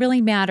 it didn't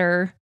really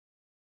matter.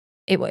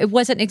 It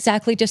wasn't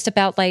exactly just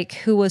about like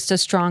who was the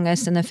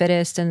strongest and the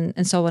fittest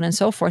and so on and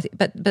so forth.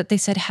 But they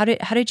said, how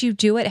did you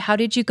do it? How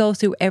did you go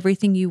through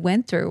everything you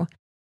went through?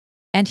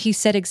 And he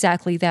said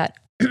exactly that.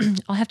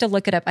 I'll have to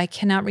look it up. I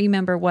cannot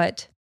remember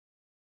what.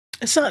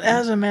 It's not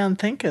as a man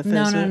thinketh.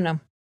 No.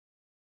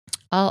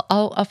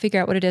 I'll figure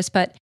out what it is.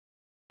 But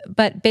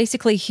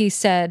basically he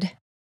said,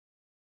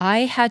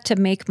 I had to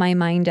make my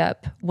mind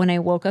up when I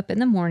woke up in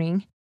the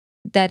morning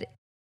that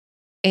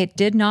it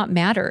did not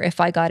matter if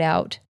I got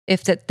out,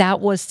 if that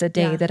was the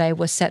day that I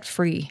was set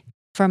free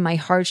from my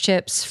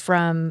hardships,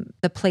 from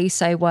the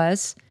place I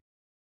was.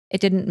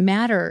 It didn't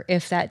matter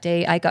if that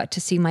day I got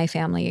to see my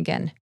family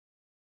again.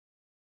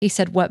 He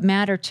said, what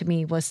mattered to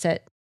me was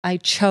that I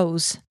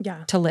chose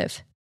to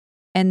live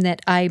and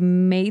that I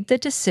made the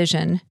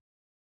decision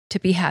to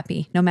be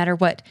happy no matter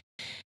what.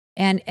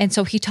 And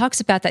so he talks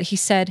about that. He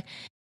said,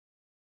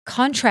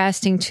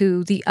 contrasting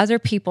to the other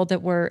people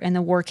that were in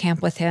the war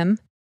camp with him,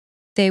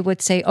 they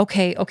would say,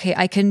 okay,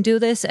 I can do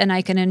this and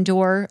I can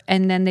endure.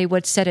 And then they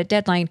would set a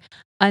deadline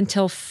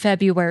until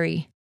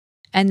February.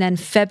 And then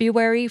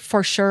February,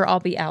 for sure, I'll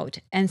be out.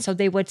 And so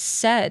they would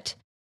set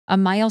a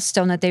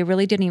milestone that they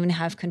really didn't even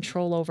have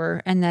control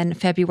over. And then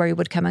February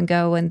would come and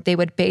go, and they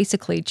would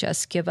basically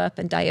just give up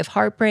and die of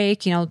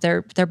heartbreak.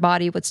 Their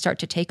body would start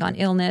to take on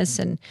illness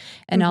and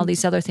all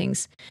these other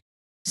things.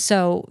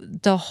 So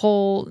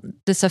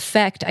this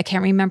effect, I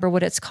can't remember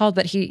what it's called,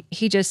 but he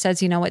just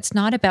says, it's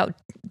not about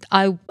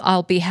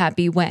I'll be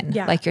happy when,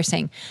 like you're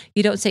saying.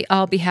 You don't say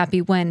I'll be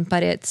happy when,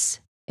 but it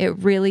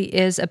really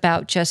is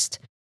about just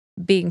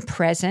being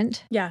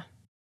present. Yeah.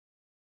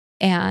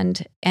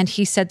 And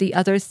he said the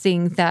other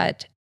thing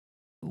that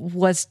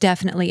was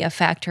definitely a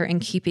factor in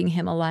keeping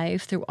him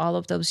alive through all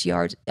of those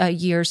years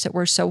that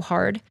were so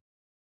hard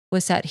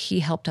was that he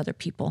helped other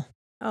people.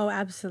 Oh,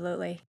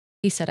 absolutely.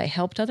 He said, I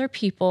helped other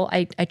people.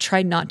 I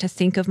tried not to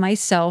think of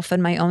myself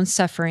and my own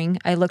suffering.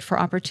 I looked for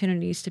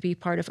opportunities to be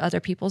part of other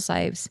people's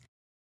lives.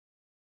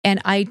 And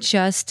I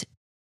just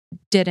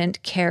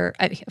didn't care.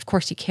 Of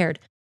course he cared,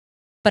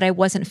 but I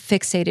wasn't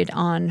fixated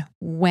on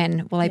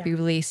when will I be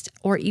released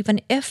or even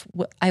if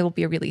I will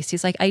be released.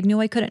 He's like, I knew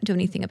I couldn't do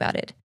anything about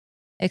it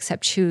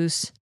except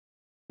choose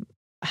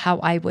how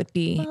I would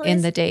be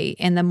in the day,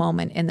 in the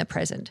moment, in the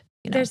present.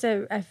 You know? There's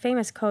a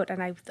famous quote,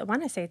 and I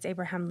want to say it's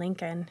Abraham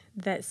Lincoln,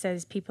 that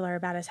says people are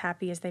about as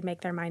happy as they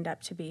make their mind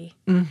up to be.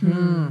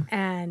 Mm-hmm.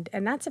 And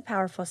that's a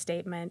powerful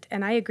statement.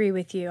 And I agree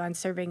with you on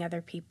serving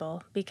other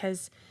people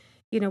because,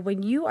 you know,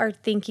 when you are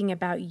thinking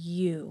about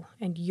you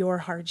and your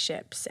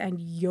hardships and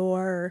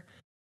your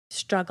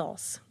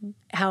struggles,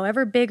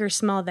 however big or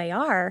small they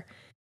are,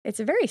 it's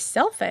a very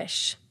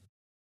selfish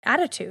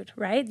attitude,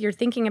 right? You're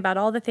thinking about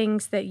all the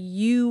things that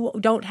you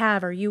don't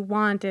have or you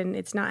want and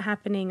it's not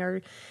happening.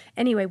 Or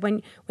anyway,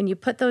 when you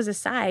put those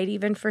aside,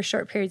 even for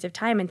short periods of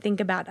time, and think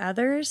about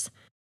others,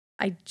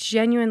 I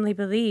genuinely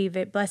believe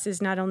it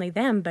blesses not only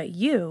them, but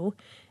you.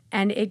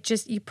 And it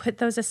just, you put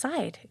those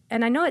aside.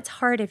 And I know it's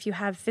hard if you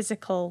have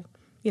physical,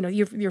 you know,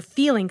 you're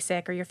feeling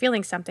sick or you're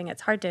feeling something,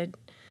 it's hard to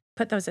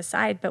put those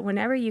aside, but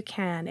whenever you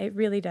can, it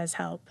really does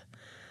help.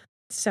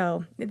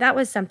 So that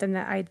was something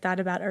that I thought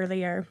about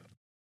earlier.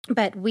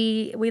 But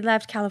we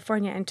left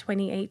California in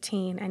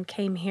 2018 and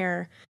came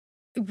here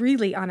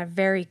really on a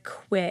very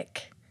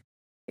quick,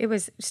 it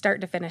was start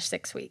to finish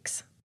 6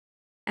 weeks.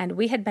 And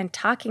we had been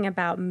talking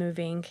about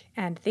moving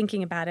and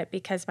thinking about it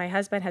because my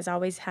husband has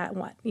always had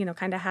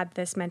kind of had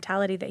this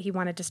mentality that he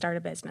wanted to start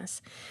a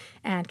business.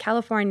 And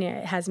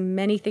California has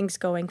many things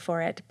going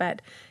for it,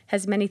 but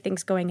has many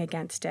things going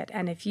against it.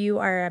 And if you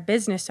are a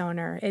business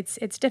owner, it's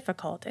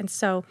difficult. And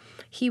so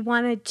he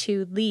wanted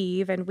to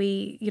leave, and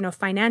we,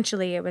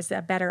 financially, it was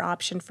a better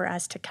option for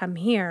us to come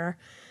here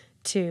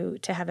to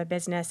have a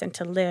business and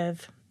to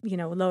live,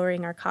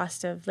 lowering our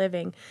cost of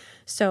living.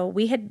 So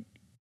we had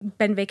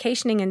been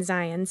vacationing in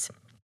Zions,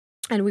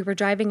 and we were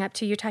driving up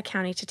to Utah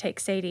County to take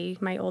Sadie,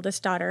 my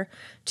oldest daughter,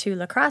 to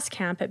lacrosse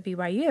camp at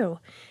BYU.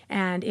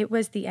 And it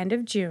was the end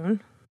of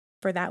June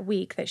for that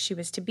week that she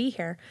was to be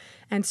here.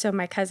 And so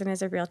my cousin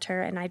is a realtor,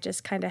 and I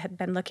just kind of had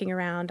been looking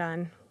around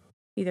on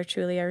either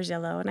Trulia or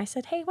Zillow. And I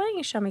said, hey, why don't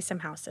you show me some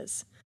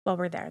houses while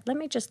we're there? Let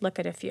me just look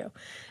at a few.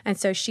 And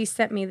so she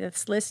sent me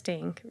this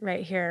listing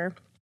right here.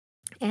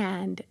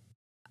 And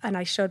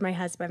I showed my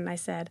husband, and I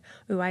said,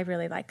 ooh, I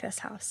really like this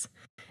house.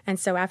 And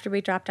so after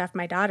we dropped off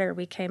my daughter,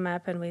 we came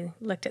up and we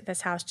looked at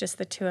this house, just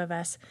the two of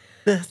us.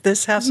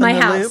 This house my in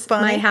the house, Loop,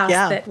 Bonnie? My house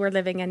that we're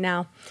living in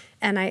now.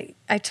 And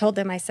I told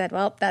him, I said,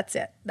 well, that's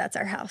it. That's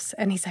our house.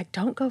 And he's like,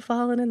 don't go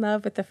falling in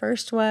love with the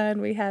first one.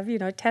 We have,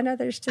 10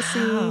 others to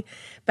see.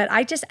 But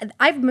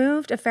I've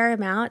moved a fair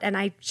amount, and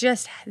I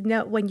just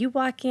know when you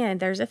walk in,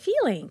 there's a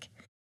feeling.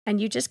 And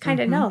you just kind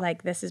of know,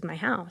 like, this is my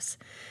house.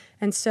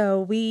 And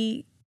so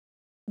we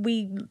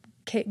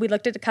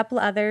looked at a couple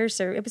others,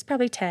 or it was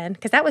probably 10,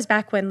 because that was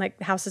back when like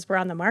houses were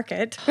on the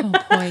market. Oh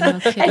boy, no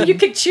kidding. And you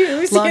could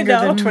choose. Longer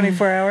than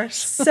 24 hours.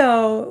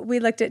 So we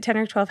looked at 10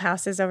 or 12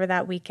 houses over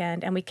that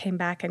weekend, and we came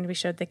back and we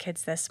showed the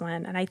kids this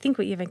one. And I think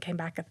we even came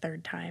back a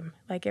third time.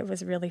 Like, it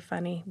was really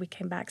funny. We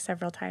came back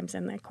several times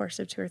in the course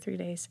of 2 or 3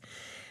 days.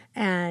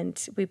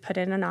 And we put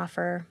in an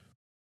offer.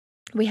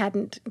 We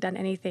hadn't done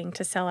anything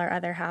to sell our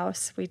other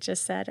house. We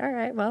just said, all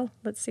right, well,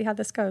 let's see how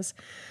this goes.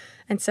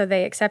 And so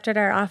they accepted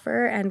our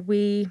offer, and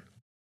we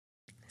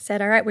said,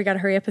 all right, we got to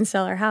hurry up and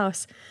sell our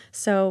house.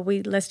 So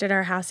we listed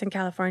our house in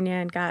California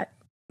and got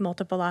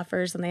multiple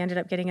offers, and they ended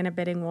up getting in a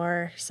bidding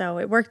war. So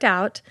it worked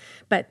out,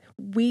 but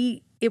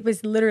it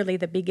was literally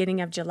the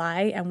beginning of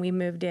July, and we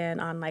moved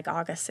in on like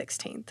August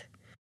 16th.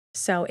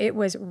 So it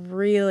was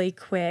really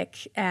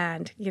quick.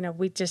 And,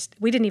 we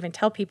didn't even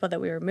tell people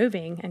that we were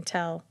moving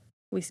until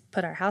we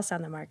put our house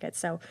on the market.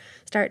 So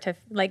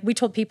we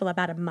told people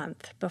about a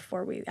month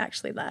before we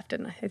actually left.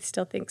 And I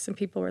still think some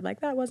people were like,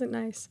 that wasn't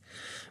nice.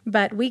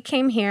 But we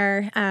came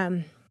here,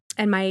 and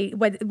one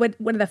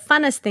of the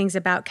funnest things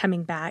about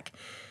coming back,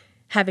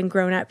 having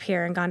grown up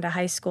here and gone to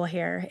high school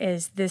here,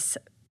 is this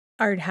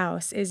art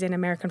house is in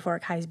American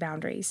Fork High's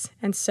boundaries.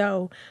 And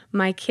so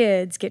my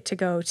kids get to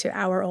go to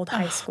our old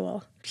high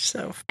school.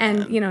 So fun.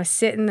 And,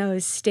 sit in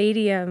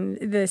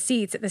the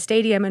seats at the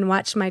stadium and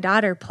watch my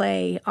daughter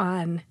play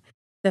on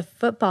the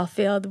football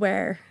field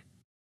where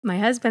my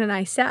husband and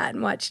I sat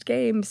and watched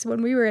games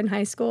when we were in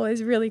high school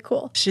is really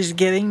cool. She's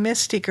getting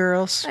misty,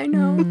 girls. I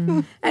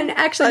know. And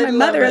actually, my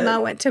mother-in-law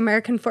went to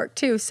American Fork,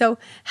 too. So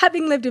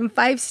having lived in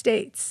 5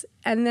 states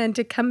and then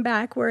to come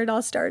back where it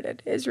all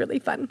started is really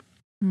fun.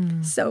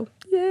 So,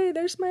 yay,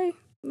 there's my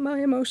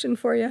emotion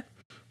for you.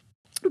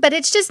 But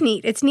it's just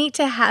neat. It's neat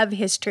to have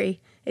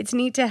history. It's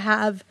neat to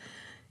have,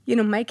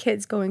 my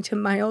kids going to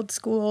my old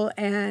school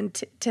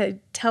and to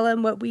tell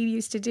them what we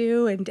used to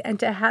do and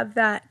to have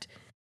that.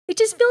 It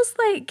just feels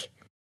like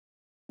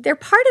they're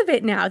part of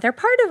it now. They're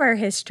part of our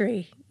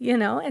history,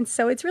 and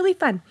so it's really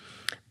fun.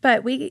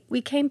 But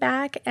we came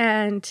back,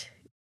 and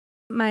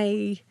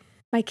my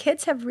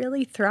kids have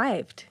really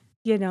thrived,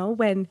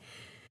 when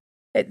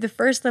the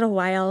first little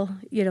while,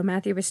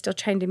 Matthew was still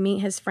trying to meet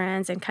his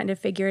friends and kind of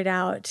figure it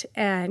out,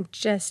 and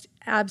just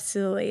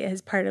absolutely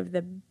is part of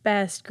the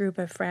best group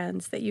of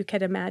friends that you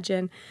could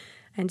imagine.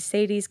 And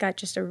Sadie's got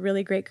just a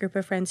really great group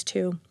of friends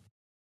too.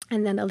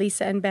 And then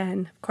Elisa and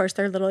Ben, of course,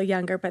 they're a little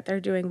younger, but they're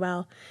doing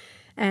well.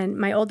 And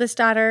my oldest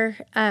daughter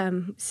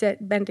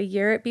spent a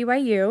year at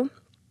BYU,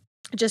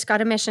 just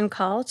got a mission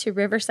call to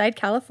Riverside,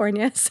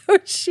 California. So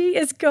she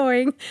is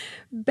going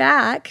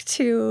back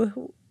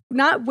to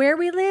not where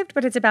we lived,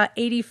 but it's about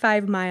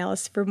 85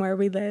 miles from where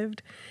we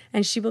lived.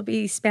 And she will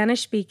be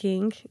Spanish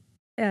speaking,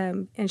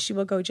 and she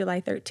will go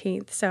July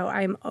 13th. So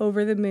I'm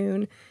over the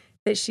moon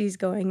that she's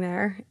going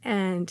there.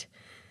 And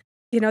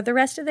the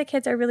rest of the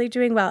kids are really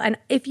doing well. And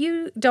if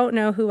you don't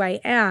know who I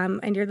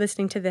am and you're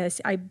listening to this,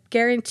 I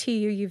guarantee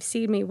you've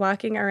seen me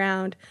walking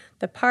around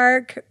the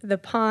park, the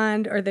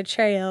pond, or the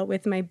trail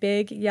with my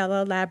big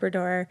yellow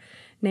Labrador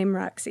named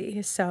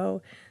Roxy.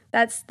 So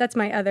that's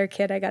my other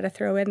kid I got to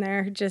throw in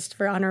there just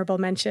for honorable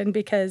mention,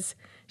 because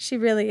she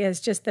really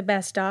is just the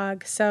best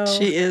dog. So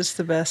she is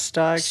the best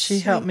dog. She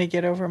helped me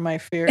get over my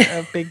fear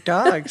of big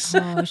dogs.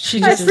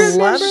 She just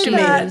loved me. She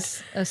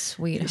is a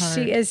sweetheart.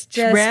 She is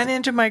just... She ran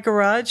into my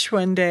garage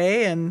one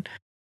day, and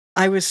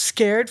I was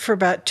scared for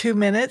about 2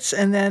 minutes,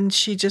 and then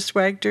she just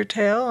wagged her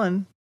tail,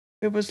 and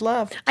it was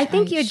love. I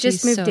think you had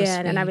just moved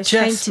in, and I was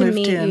trying to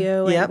meet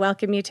you and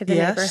welcome you to the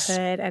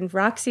neighborhood, and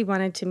Roxy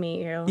wanted to meet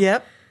you.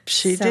 Yep.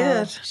 She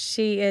did.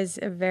 She is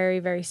a very,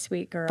 very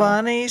sweet girl.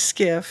 Bonnie's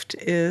gift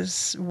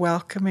is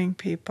welcoming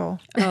people.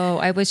 Oh,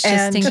 I was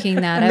just thinking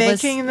that. I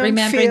was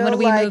remembering when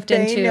we moved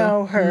into. They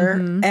know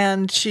her,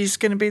 and she's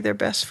going to be their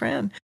best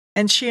friend.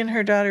 And she and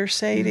her daughter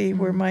Sadie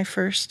were my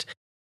first,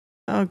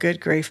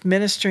 good grief,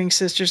 ministering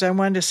sisters. I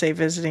wanted to say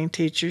visiting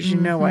teachers. I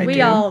do.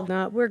 We all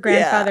know. We're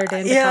grandfathered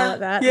in to call it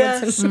that.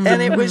 Yes,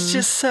 and it was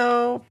just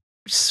so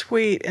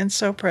sweet and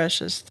so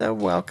precious, so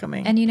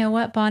welcoming. And you know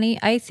what, Bonnie?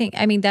 I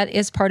mean, that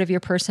is part of your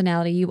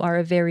personality. You are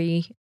a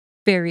very,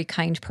 very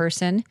kind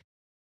person.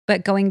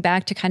 But going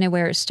back to kind of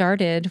where it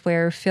started,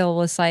 where Phil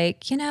was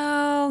like,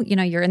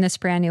 you're in this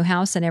brand new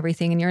house and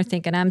everything, and you're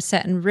thinking, I'm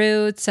setting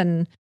roots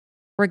and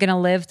we're going to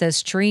live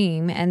this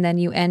dream. And then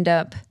you end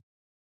up,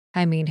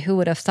 I mean, who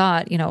would have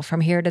thought,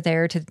 from here to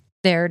there to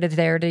there to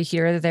there to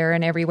here to there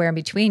and everywhere in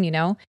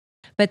between,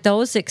 But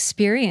those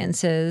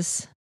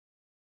experiences,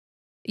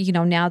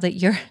 now that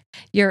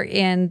you're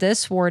in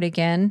this ward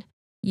again,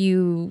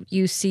 you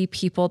see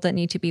people that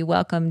need to be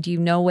welcomed. You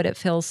know what it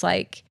feels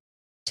like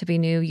to be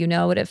new. You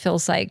know what it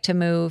feels like to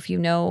move.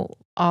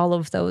 All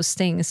of those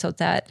things. So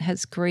that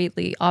has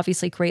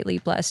obviously greatly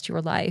blessed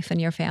your life and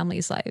your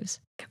family's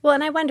lives. Well,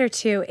 and I wonder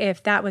too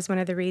if that was one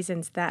of the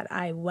reasons that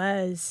I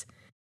was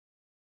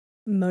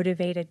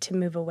motivated to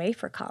move away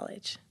for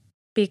college,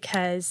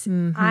 because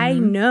I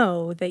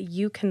know that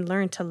you can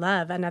learn to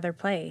love another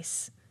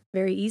place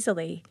very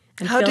easily.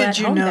 How did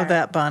you know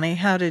that, Bonnie?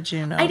 How did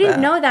you know that? I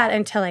didn't know that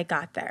until I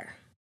got there.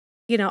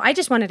 I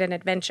just wanted an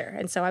adventure.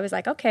 And so I was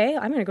like, okay,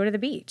 I'm going to go to the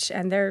beach.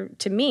 And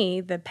to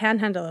me, the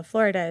panhandle of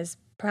Florida is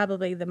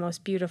probably the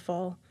most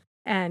beautiful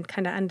and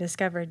kind of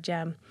undiscovered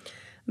gem.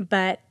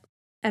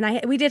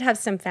 We did have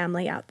some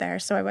family out there,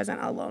 so I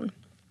wasn't alone.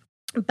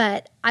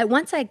 But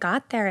once I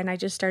got there and I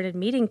just started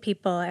meeting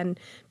people and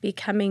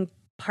becoming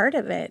part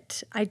of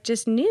it, I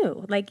just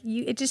knew,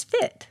 it just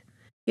fit.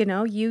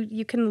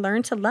 You can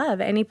learn to love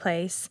any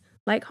place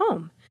like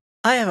home.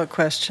 I have a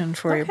question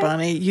for you,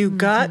 Bonnie. You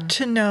got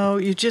to know,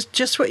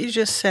 just what you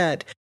just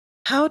said.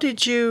 How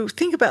did you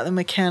think about the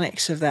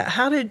mechanics of that?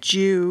 How did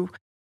you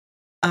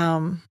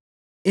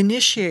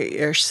initiate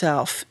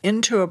yourself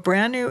into a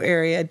brand new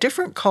area, a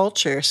different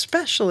culture,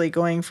 especially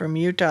going from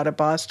Utah to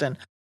Boston?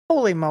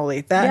 Holy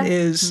moly, that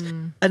is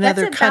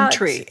another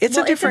country. It's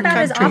a different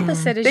country. It's about as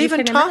opposite as they you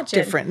even can talk imagine.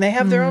 Different. They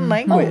have their own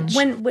language.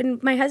 When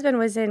my husband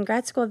was in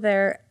grad school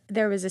there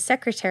was a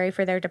secretary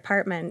for their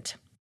department,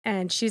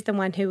 and she's the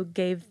one who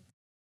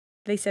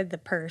they said the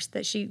purse,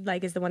 that she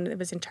is the one that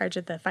was in charge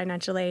of the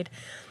financial aid.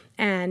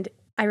 And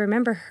I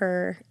remember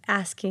her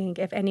asking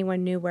if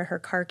anyone knew where her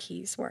car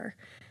keys were,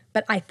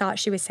 but I thought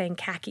she was saying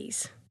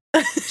khakis.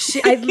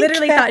 I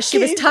literally thought she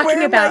was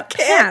talking about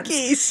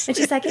pants. And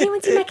she's like,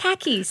 anyone see my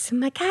khakis?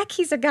 My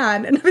khakis are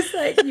gone. And I was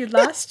like, you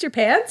lost your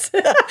pants?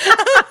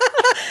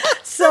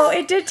 So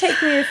it did take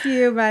me a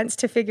few months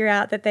to figure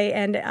out that they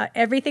end,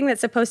 everything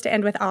that's supposed to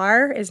end with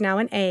R is now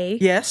an A.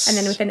 Yes. And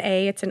then with an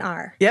A, it's an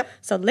R. Yep.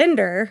 So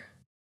Linder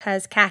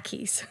has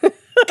khakis.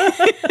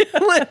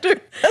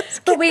 Linder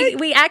has But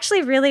we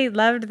actually really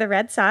loved the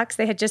Red Sox.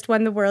 They had just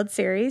won the World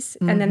Series.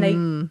 And then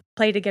they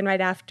played again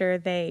right after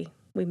they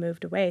we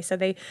moved away. So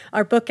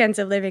our bookends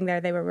of living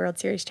there, they were World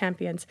Series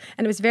champions.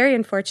 And it was very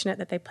unfortunate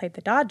that they played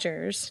the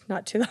Dodgers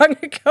not too long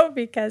ago,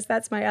 because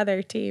that's my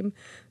other team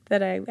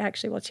that I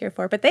actually will cheer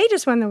for. But they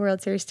just won the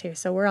World Series too,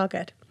 so we're all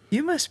good.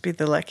 You must be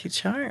the lucky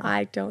charm.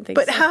 I don't think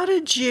so. But how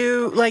did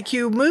you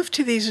moved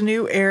to these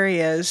new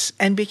areas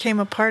and became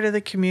a part of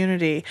the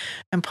community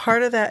and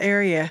part of that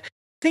area?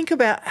 Think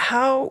about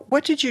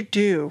what did you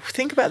do?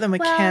 Think about the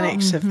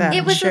mechanics of that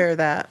and share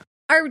that.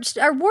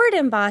 Our ward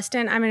in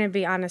Boston, I'm going to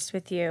be honest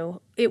with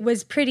you, it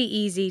was pretty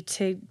easy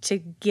to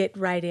get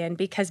right in,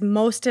 because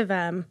most of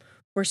them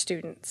were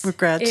students. Were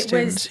grad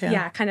students,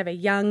 kind of a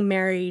young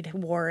married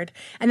ward.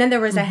 And then there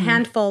was a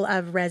handful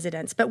of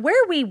residents. But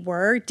where we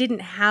were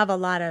didn't have a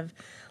lot of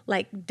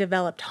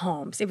developed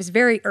homes. It was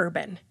very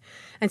urban.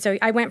 And so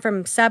I went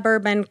from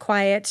suburban,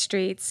 quiet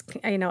streets,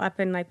 up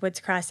in Woods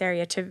Cross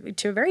area to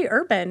a very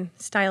urban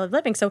style of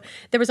living. So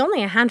there was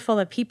only a handful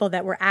of people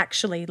that were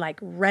actually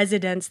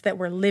residents that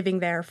were living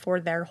there for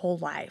their whole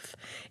life.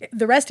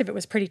 The rest of it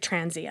was pretty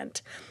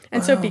transient.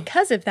 And so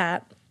because of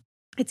that,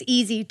 it's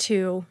easy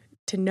to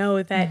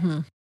know that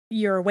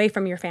you're away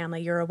from your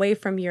family, you're away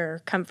from your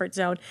comfort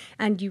zone,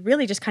 and you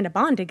really just kind of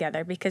bond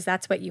together because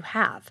that's what you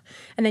have.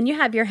 And then you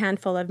have your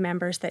handful of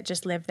members that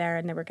just live there,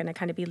 and they were going to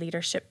kind of be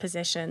leadership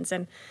positions.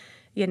 And,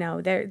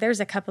 there's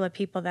a couple of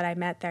people that I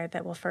met there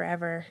that will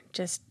forever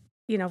just,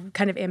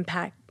 kind of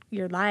impact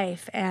your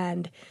life.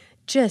 And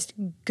just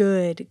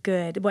good.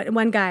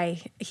 One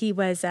guy, he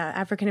was an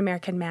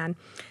African-American man,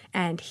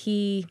 and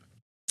he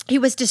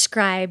was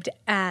described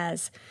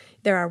as,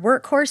 there are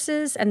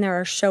workhorses and there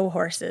are show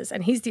horses,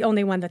 and he's the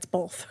only one that's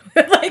both.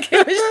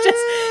 It was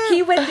just,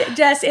 he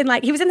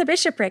was in the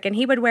bishopric, and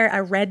he would wear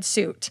a red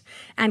suit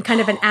and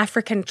kind of an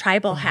African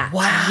tribal hat.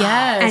 Wow.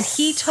 Yes. And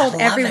he told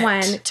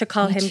everyone to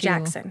call him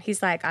Jackson.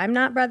 He's like, I'm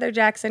not Brother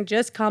Jackson,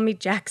 just call me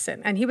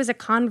Jackson. And he was a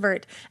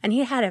convert, and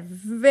he had a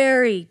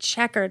very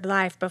checkered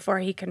life before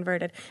he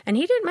converted, and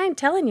he didn't mind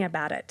telling you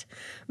about it.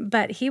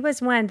 But he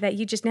was one that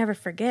you just never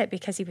forget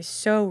because he was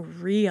so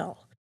real.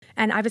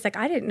 And I was like,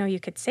 I didn't know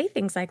you could say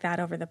things like that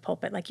over the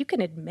pulpit. You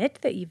can admit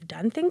that you've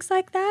done things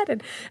like that.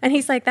 And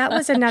he's like, that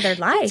was another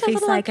life.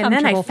 He's like, and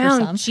then I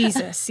found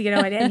Jesus,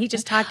 and he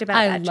just talked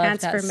about that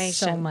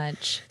transformation. That so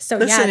much. So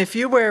listen, if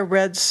you wear a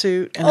red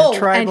suit and a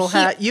tribal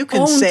hat, you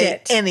can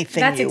say anything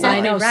That's you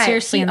exactly want. I know, right.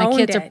 seriously, and the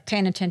kids are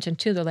paying attention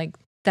too. They're like,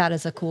 that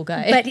is a cool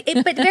guy.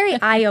 But very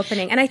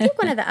eye-opening. And I think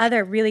one of the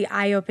other really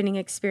eye-opening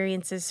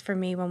experiences for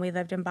me when we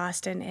lived in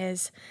Boston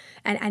is,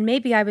 and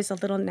maybe I was a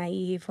little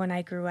naive when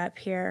I grew up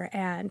here,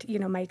 and,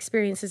 my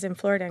experiences in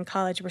Florida in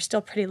college were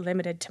still pretty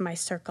limited to my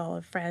circle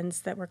of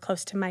friends that were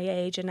close to my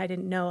age, and I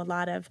didn't know a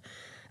lot of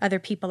other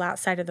people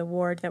outside of the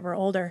ward that were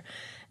older.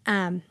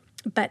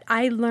 But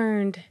I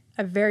learned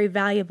a very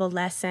valuable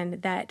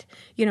lesson that,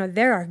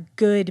 there are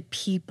good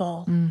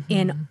people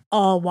in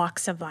all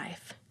walks of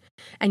life.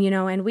 And,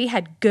 and we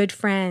had good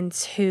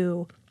friends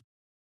who,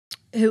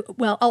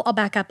 well, I'll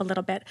back up a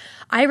little bit.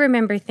 I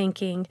remember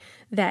thinking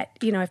that,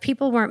 if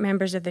people weren't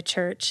members of the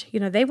church,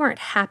 they weren't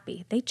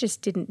happy. They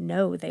just didn't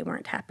know they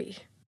weren't happy.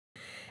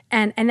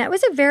 And that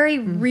was a very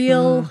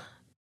real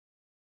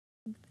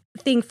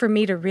thing for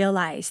me to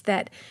realize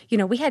that,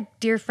 we had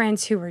dear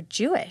friends who were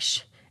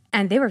Jewish,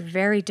 and they were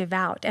very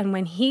devout. And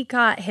when he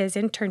got his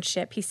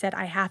internship, he said,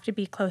 I have to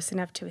be close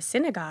enough to a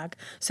synagogue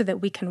so that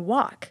we can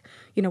walk.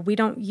 We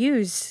don't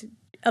use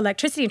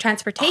electricity and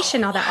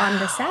transportation all that on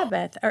the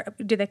Sabbath. Or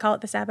do they call it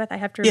the Sabbath? I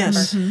have to remember.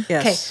 Yes. Mm-hmm.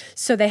 Yes. Okay,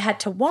 so they had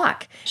to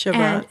walk.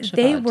 And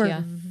they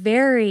were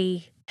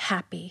very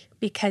happy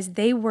because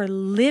they were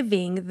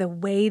living the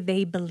way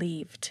they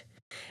believed.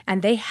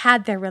 And they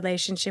had their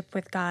relationship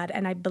with God,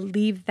 and I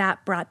believe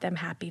that brought them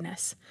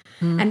happiness.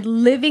 And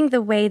living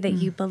the way that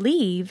you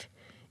believe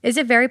is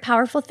a very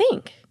powerful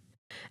thing.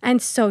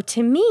 And so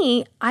to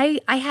me, I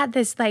had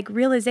this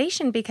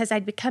realization because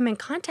I'd become in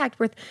contact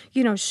with,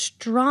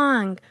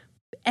 strong,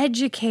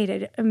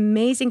 educated,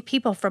 amazing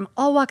people from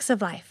all walks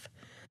of life.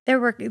 There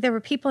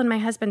were people in my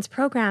husband's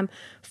program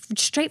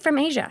straight from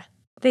Asia.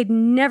 They'd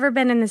never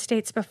been in the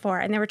States before,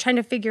 and they were trying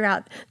to figure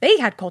out, they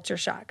had culture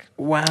shock.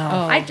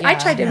 Wow. I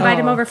tried to invite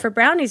him over for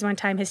brownies one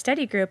time, his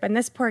study group, and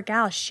this poor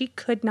gal, she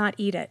could not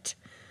eat it.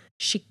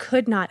 She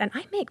could not. And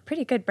I make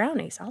pretty good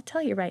brownies. I'll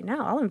tell you right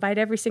now. I'll invite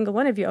every single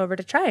one of you over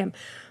to try them.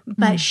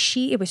 But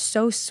it was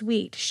so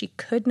sweet. She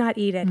could not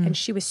eat it. And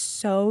she was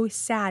so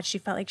sad. She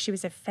felt like she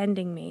was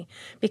offending me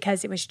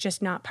because it was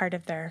just not part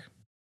of their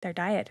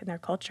diet and their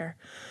culture.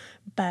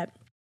 But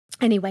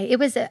anyway, it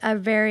was a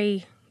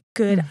very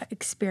good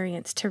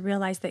experience to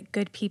realize that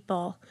good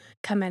people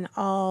come in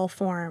all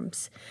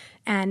forms.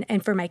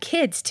 And for my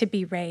kids to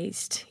be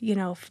raised,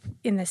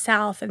 in the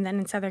South and then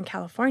in Southern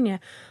California,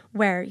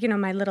 where,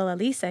 my little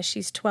Elisa,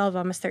 she's 12,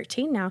 almost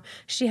 13 now,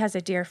 she has a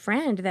dear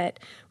friend that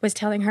was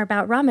telling her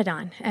about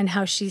Ramadan and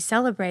how she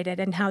celebrated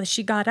and how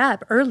she got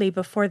up early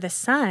before the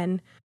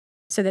sun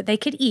so that they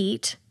could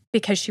eat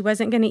because she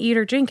wasn't going to eat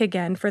or drink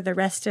again for the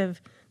rest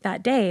of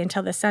that day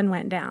until the sun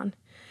went down.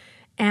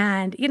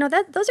 And,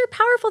 those are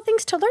powerful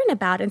things to learn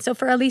about. And so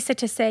for Elisa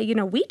to say,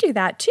 we do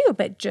that too,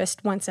 but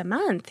just once a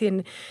month,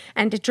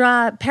 and to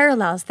draw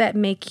parallels that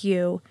make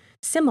you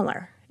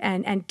similar,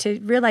 and to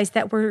realize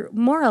that we're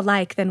more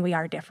alike than we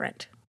are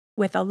different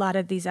with a lot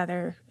of these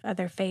other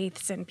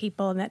faiths and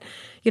people, and that,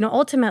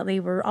 ultimately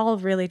we're all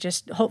really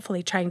just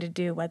hopefully trying to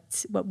do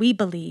what we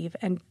believe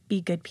and be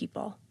good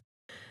people.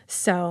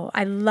 So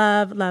I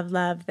love, love,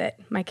 love that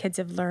my kids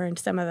have learned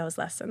some of those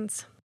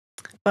lessons.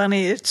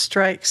 Bonnie, it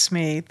strikes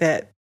me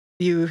that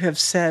you have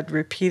said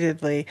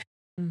repeatedly,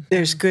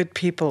 there's good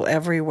people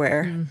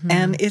everywhere.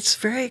 And it's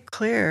very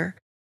clear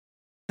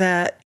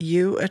that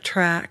you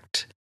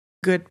attract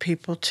good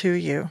people to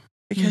you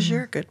because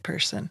you're a good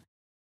person.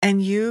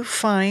 And you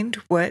find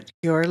what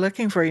you're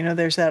looking for.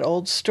 There's that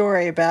old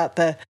story about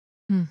the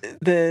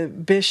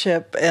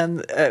bishop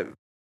and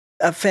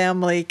a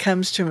family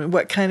comes to him,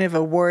 what kind of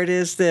a ward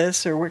is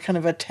this? Or what kind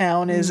of a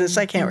town is this?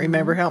 I can't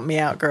remember. Help me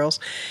out, girls.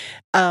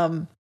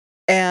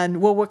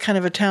 And, well, what kind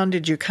of a town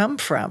did you come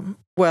from?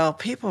 Well,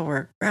 people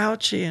were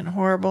grouchy and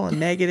horrible and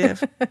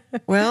negative.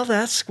 Well,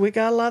 we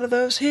got a lot of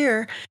those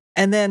here.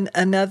 And then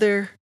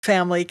another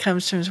family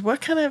comes to him and says, what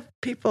kind of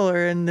people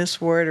are in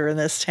this ward or in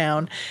this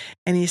town?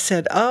 And he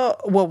said, oh,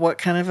 well, what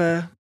kind of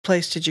a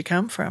place did you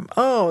come from?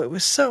 Oh, it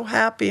was so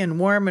happy and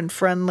warm and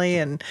friendly.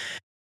 And,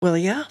 well,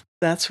 yeah,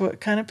 that's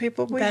what kind of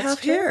people we have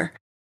here.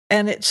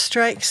 And it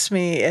strikes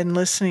me in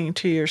listening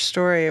to your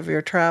story of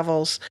your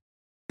travels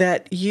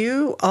that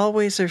you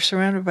always are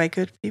surrounded by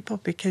good people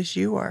because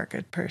you are a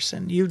good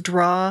person. You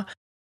draw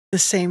the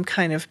same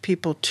kind of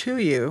people to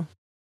you.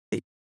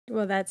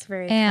 Well, that's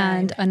very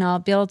kind. And I'll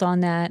build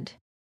on that.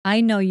 I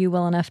know you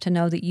well enough to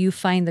know that you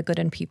find the good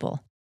in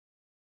people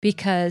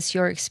because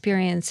your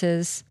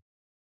experiences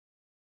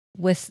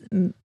with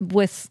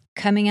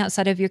coming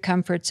outside of your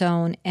comfort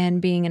zone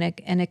and being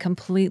in a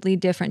completely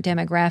different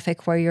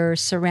demographic where you're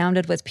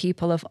surrounded with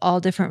people of all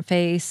different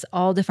faiths,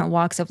 all different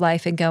walks of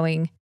life, and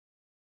going,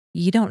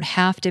 you don't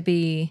have to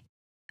be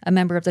a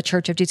member of the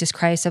Church of Jesus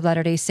Christ of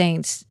Latter-day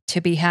Saints to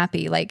be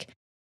happy. Like,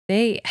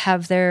 they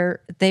have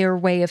their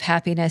way of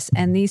happiness,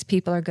 and these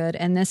people are good.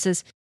 And this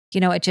is,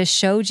 it just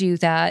showed you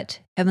that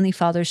Heavenly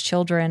Father's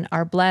children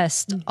are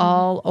blessed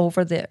all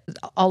over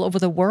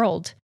the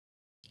world.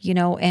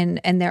 And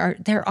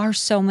there are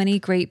so many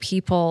great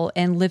people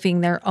and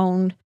living their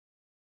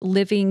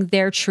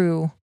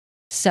true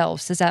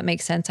selves. Does that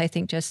make sense? I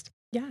think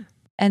yeah.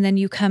 And then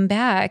you come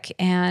back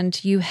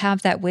and you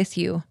have that with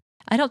you.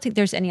 I don't think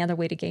there's any other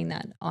way to gain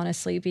that,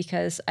 honestly,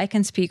 because I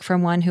can speak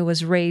from one who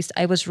was raised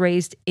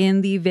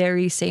in the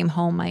very same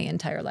home my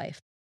entire life.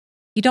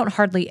 You don't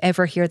hardly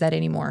ever hear that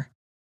anymore.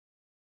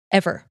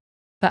 Ever.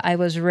 But I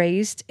was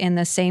raised in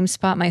the same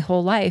spot my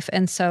whole life.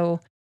 And so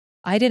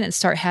I didn't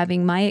start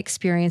having my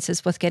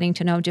experiences with getting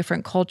to know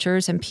different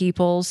cultures and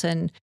peoples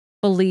and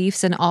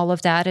beliefs and all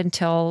of that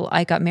until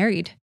I got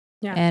married.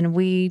 Yeah. And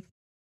we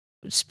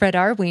spread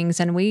our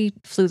wings and we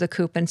flew the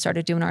coop and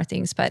started doing our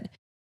things. But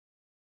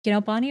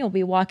Bonnie will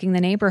be walking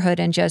the neighborhood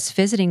and just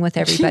visiting with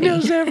everybody. She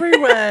knows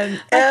everyone.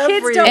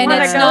 Kids don't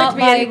want to go with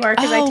me anymore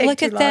because I take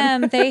look at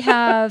them. They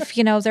have,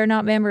 they're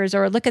not members.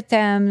 Or look at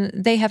them.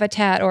 They have a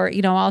tat. Or,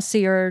 I'll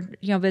see her,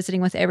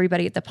 visiting with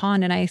everybody at the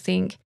pond. And I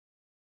think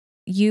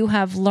you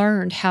have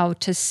learned how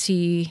to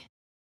see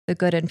the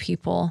good in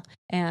people.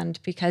 And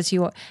because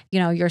you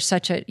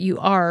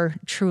are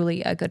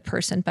truly a good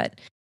person. But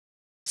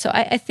so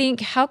I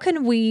think how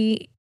can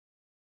we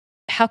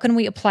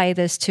apply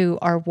this to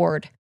our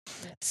ward?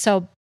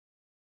 So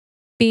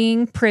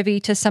being privy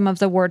to some of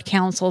the ward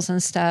councils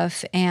and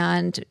stuff,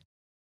 and,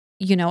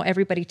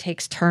 everybody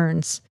takes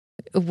turns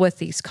with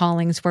these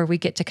callings where we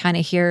get to kind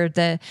of hear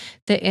the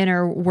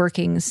inner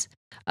workings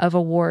of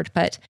a ward.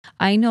 But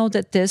I know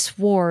that this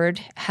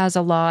ward has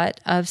a lot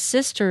of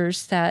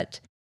sisters that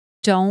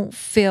don't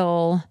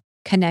feel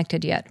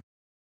connected yet.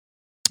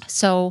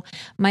 So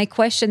my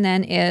question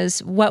then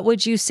is, what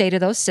would you say to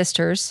those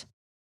sisters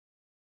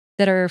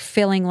that are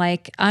feeling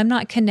like I'm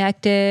not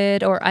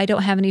connected, or I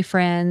don't have any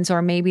friends,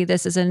 or maybe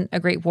this isn't a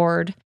great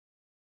ward?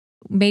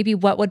 Maybe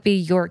what would be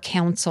your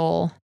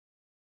counsel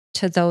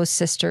to those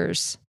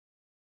sisters,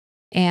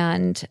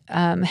 and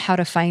how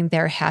to find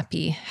their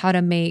happy, how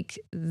to make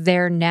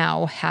their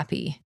now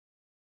happy?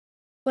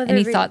 Well,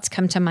 any thoughts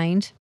come to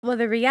mind? Well,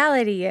 the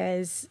reality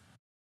is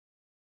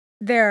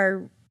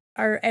there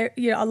are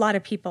a lot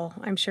of people,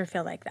 I'm sure,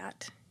 feel like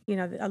that.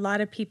 A lot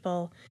of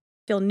people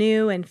feel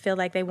new and feel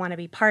like they want to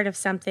be part of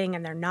something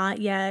and they're not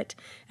yet.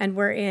 And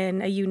we're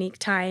in a unique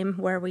time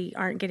where we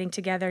aren't getting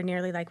together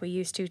nearly like we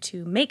used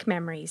to make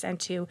memories and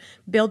to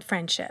build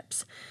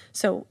friendships.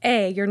 So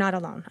you're not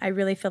alone. I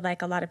really feel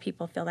like a lot of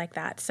people feel like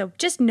that. So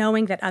just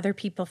knowing that other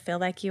people feel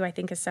like you, I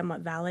think, is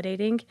somewhat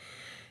validating.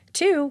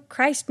 2,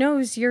 Christ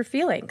knows your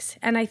feelings.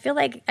 And I feel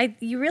like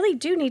you really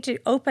do need to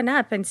open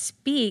up and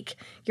speak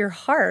your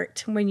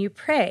heart when you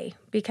pray,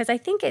 because I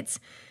think it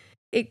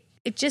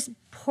just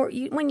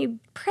when you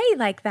pray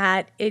like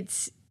that,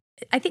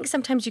 I think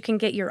sometimes you can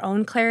get your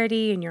own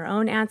clarity and your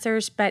own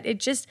answers, but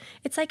it's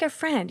like a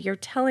friend. You're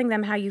telling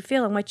them how you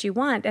feel and what you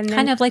want. And then,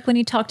 kind of like when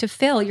you talk to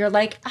Phil, you're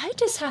like, I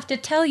just have to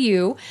tell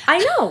you. I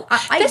know.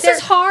 This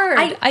is hard.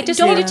 I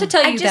just needed to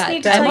tell you that. I just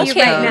need to tell you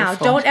right now.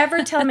 Don't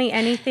ever tell me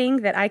anything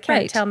that I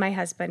can't tell my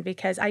husband,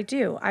 because I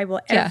do. I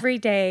will every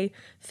day,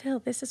 Phil,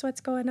 this is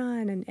what's going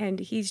on. And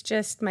he's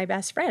just my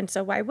best friend.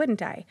 So why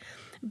wouldn't I?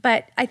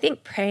 But I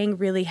think praying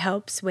really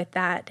helps with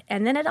that.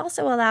 And then it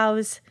also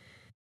allows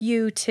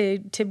you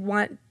to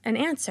want an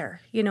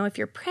answer. If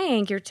you're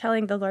praying, you're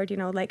telling the Lord,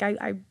 like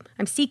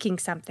I'm seeking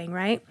something,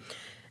 right?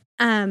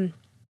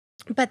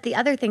 But the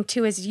other thing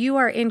too is you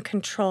are in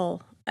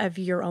control of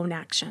your own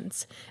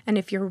actions. And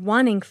if you're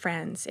wanting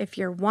friends, if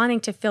you're wanting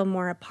to feel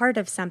more a part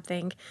of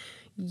something,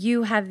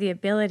 you have the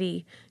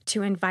ability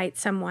to invite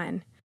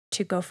someone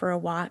to go for a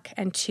walk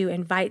and to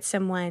invite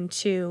someone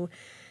to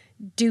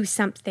do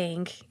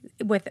something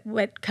with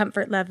what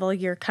comfort level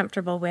you're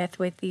comfortable with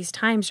these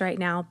times right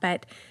now.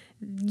 But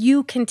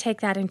you can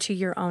take that into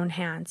your own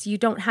hands. You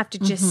don't have to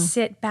just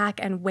sit back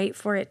and wait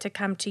for it to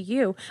come to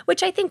you,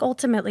 which I think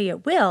ultimately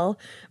it will.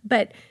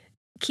 But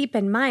keep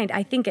in mind,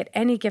 I think at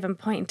any given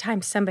point in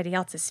time, somebody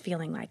else is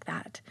feeling like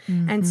that.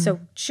 And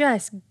so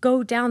just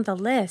go down the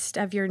list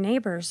of your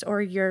neighbors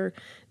or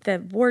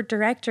the ward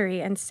directory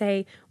and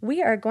say,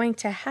 we are going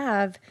to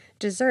have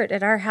dessert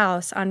at our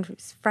house on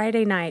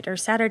Friday night or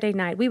Saturday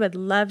night. We would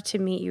love to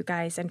meet you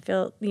guys and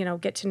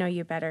get to know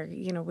you better.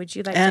 Would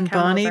you like to come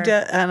Bonnie over?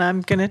 And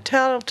I'm going to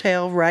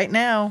tell right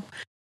now,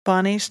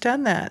 Bonnie's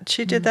done that.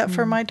 She did that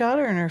for my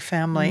daughter and her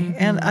family.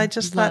 And I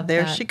just thought,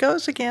 there she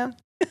goes again.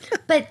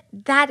 But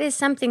that is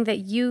something that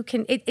you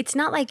can, it's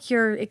not like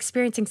you're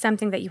experiencing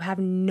something that you have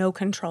no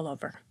control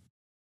over.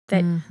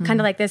 That kind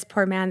of like this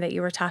poor man that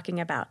you were talking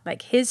about,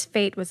 like his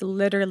fate was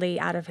literally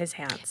out of his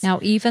hands. Now,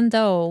 even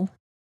though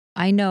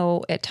I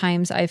know at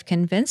times I've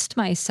convinced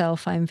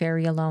myself I'm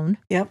very alone.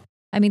 Yep.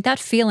 I mean, that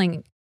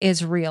feeling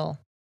is real.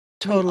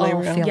 Totally we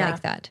all real. feel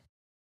like that.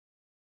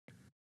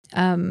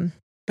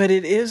 But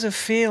it is a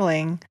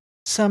feeling.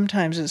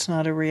 Sometimes it's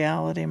not a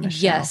reality,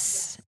 Michelle.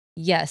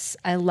 Yes.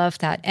 I love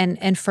that.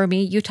 And for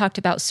me, you talked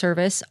about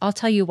service. I'll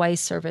tell you why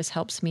service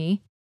helps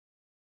me.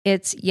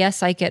 It's,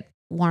 yes, I get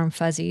warm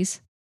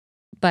fuzzies,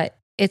 but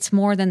it's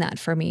more than that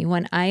for me.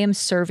 When I am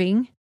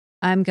serving,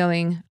 I'm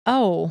going,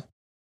 oh,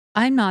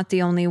 I'm not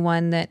the only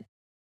one that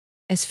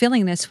is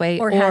feeling this way.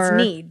 Or has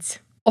needs.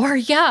 Or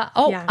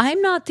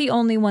I'm not the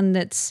only one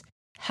that's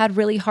had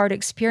really hard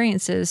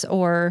experiences.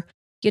 Or,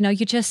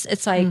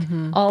 it's like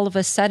all of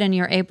a sudden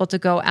you're able to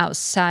go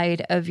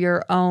outside of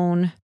your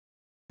own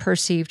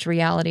perceived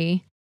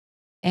reality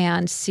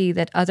and see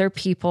that other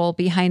people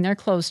behind their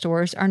closed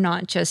doors are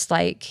not just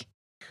like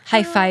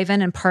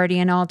high-fiving and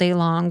partying all day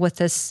long with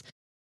this.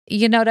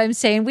 You know what I'm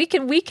saying? We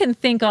can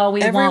think all we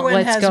want what's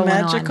going on. Everyone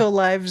has magical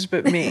lives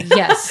but me.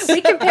 Yes.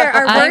 We compare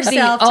our worst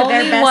self to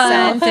their best self. I'm the only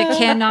one that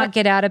cannot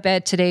get out of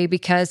bed today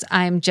because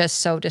I'm just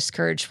so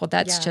discouraged. Well,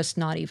 that's just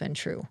not even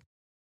true.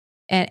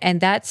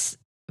 And that's,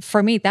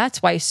 for me,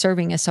 that's why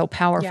serving is so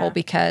powerful,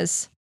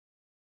 because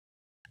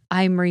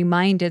I'm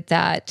reminded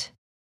that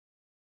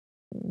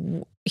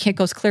it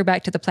goes clear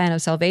back to the plan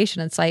of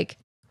salvation. It's like,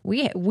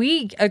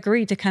 we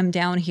agreed to come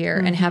down here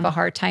and have a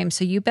hard time.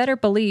 So you better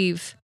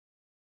believe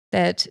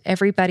that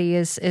everybody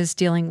is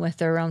dealing with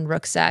their own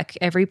rucksack.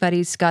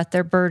 Everybody's got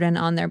their burden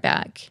on their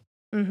back.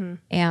 And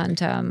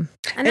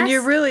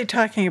you're really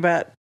talking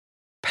about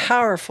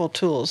powerful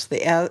tools,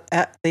 the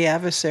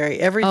adversary,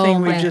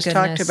 everything we've just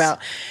talked about.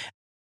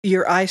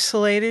 You're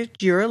isolated,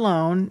 you're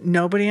alone,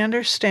 nobody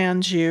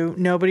understands you,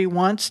 nobody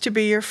wants to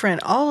be your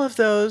friend. All of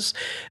those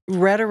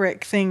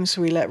rhetoric things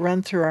we let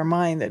run through our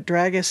mind that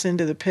drag us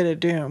into the pit of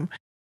doom.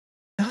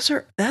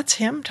 That's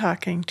him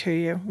talking to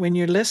you when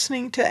you're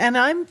listening to, and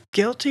I'm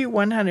guilty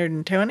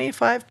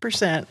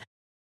 125%.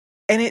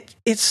 And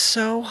it's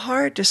so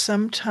hard to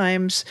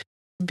sometimes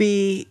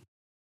be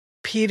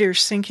Peter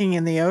sinking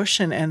in the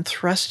ocean and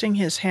thrusting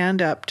his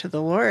hand up to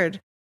the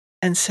Lord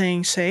and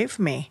saying, save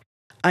me.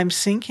 I'm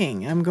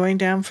sinking. I'm going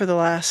down for the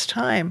last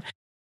time.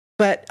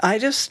 But I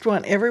just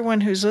want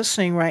everyone who's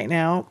listening right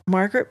now,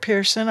 Margaret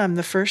Pearson, I'm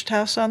the first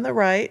house on the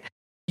right.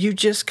 You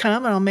just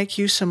come and I'll make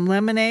you some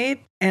lemonade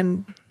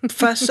and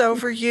fuss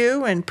over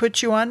you and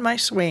put you on my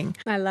swing.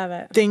 I love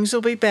it. Things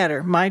will be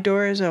better. My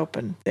door is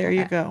open. There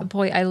you go.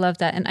 Boy, I love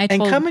that. And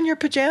come in your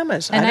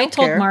pajamas. And I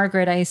told care.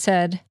 Margaret, I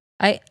said,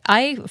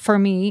 for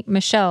me,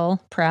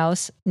 Michelle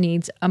Prowse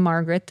needs a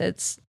Margaret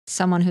that's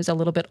someone who's a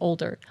little bit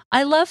older.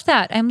 I love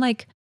that. I'm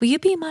like, will you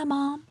be my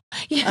mom?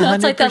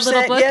 It's like that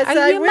little book. Yes,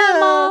 Are you my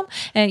mom? will.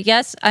 And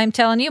yes, I'm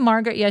telling you,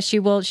 Margaret, yes, she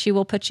will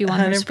put you on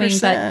her swing.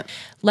 But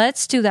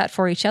let's do that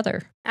for each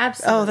other.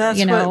 Absolutely. Oh,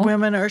 that's what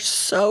women are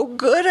so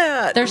good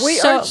at. We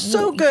are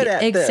so good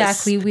at this.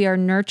 Exactly. We are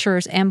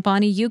nurturers. And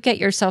Bonnie, you get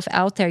yourself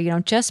out there,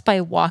 just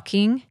by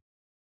walking.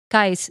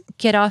 Guys,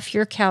 get off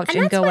your couch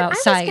and go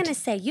outside. I was going to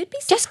say, you'd be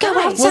surprised. Just go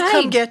outside. We'll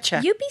come get you.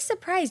 You'd be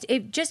surprised.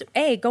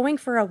 Going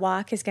for a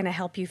walk is going to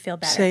help you feel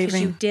better. Saving.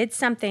 Because you did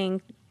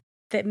something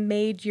that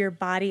made your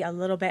body a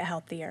little bit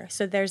healthier.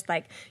 So there's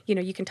like,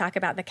 you can talk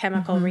about the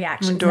chemical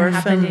reactions that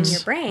happen in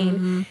your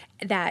brain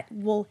that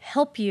will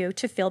help you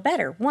to feel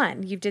better.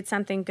 1, you did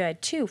something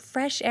good. 2,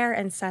 fresh air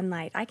and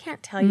sunlight. I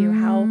can't tell you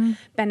how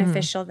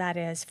beneficial that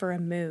is for a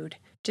mood.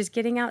 Just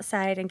getting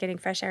outside and getting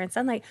fresh air and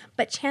sunlight.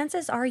 But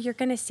chances are you're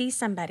going to see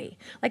somebody.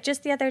 Like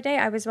just the other day,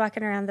 I was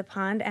walking around the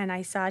pond and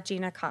I saw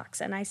Gina Cox.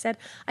 And I said,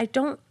 I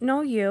don't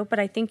know you, but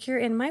I think you're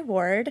in my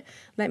ward.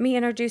 Let me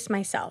introduce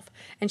myself.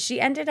 And she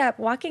ended up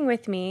walking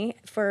with me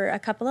for a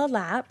couple of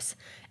laps.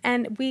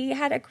 And we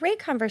had a great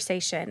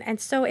conversation. And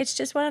so it's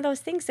just one of those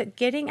things that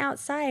getting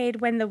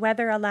outside when the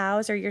weather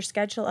allows or your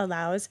schedule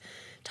allows,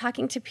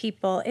 talking to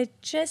people,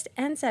 it just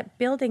ends up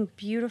building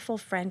beautiful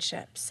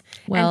friendships.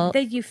 Well, and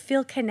that you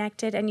feel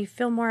connected and you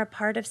feel more a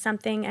part of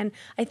something. And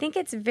I think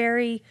it's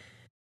very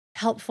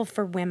helpful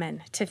for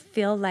women to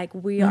feel like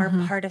we are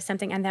part of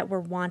something and that we're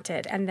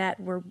wanted and that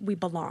we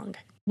belong.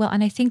 Well,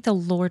 and I think the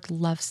Lord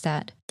loves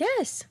that.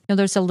 Yes.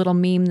 There's a little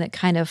meme that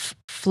kind of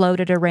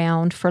floated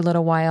around for a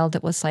little while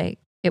that was like,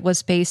 it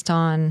was based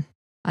on,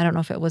 I don't know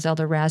if it was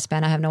Elder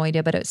Rasband, I have no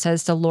idea, but it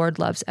says the Lord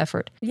loves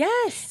effort.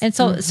 Yes. And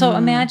so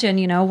imagine,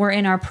 we're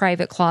in our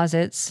private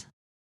closets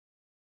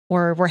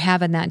or we're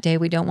having that day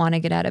we don't want to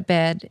get out of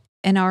bed.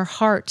 And our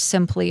heart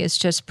simply is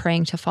just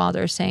praying to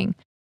Father saying,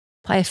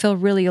 I feel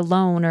really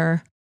alone,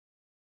 or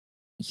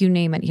you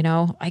name it,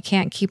 I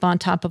can't keep on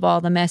top of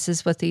all the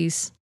messes with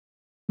these,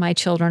 my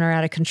children are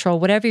out of control,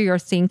 whatever you're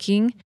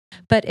thinking.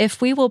 But if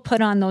we will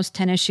put on those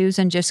tennis shoes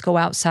and just go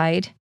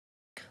outside,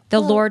 the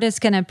Lord is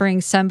going to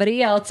bring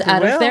somebody else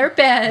out of their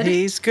bed.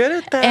 He's good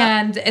at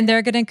that. And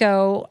they're going to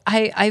go,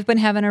 I've been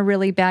having a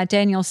really bad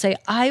day. And you'll say,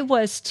 I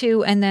was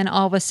too. And then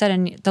all of a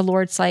sudden the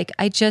Lord's like,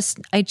 I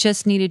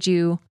just needed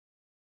you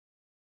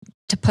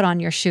to put on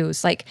your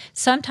shoes. Like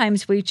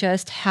sometimes we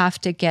just have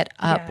to get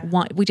up.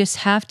 Yeah. We just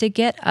have to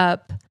get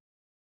up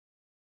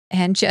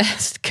and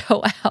just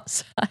go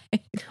outside.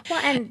 Well,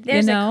 and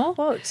there's a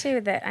quote too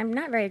that I'm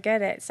not very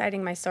good at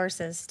citing my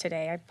sources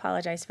today. I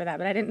apologize for that,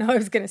 but I didn't know I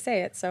was going to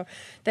say it. So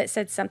that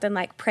said something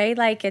like, pray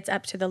like it's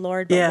up to the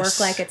Lord, but work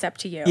like it's up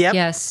to you. Yep.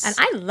 Yes. And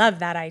I love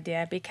that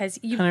idea because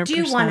you 100%.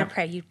 Do want to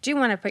pray. You do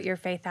want to put your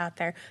faith out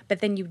there, but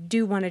then you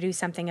do want to do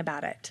something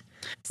about it.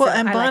 Well,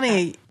 and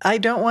Bonnie, I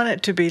don't want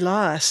it to be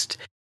lost.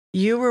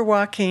 You were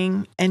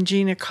walking and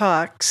Gina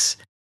Cox,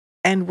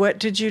 and what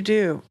did you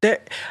do?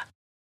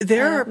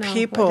 There are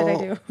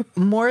people,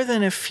 more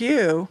than a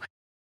few,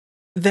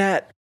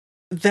 that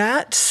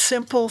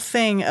simple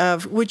thing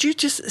of, would you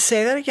just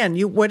say that again?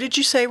 What did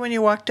you say when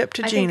you walked up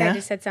to Gina? I think I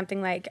just said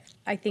something like,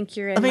 I think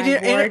you're in my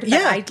ward, but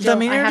I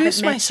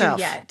haven't met you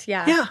yet.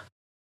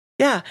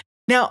 Yeah.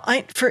 Now,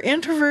 for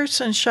introverts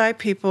and shy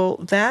people,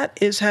 that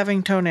is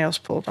having toenails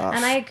pulled off.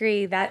 And I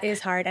agree, that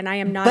is hard. And I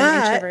am not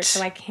an introvert,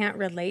 so I can't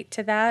relate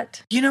to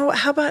that.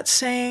 How about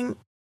saying,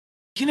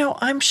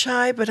 I'm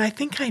shy, but I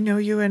think I know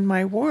you in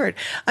my ward.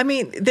 I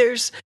mean,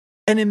 there's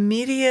an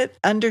immediate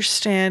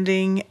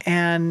understanding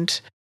and,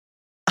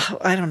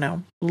 I don't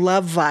know,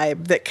 love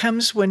vibe that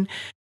comes when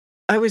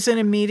I was in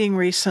a meeting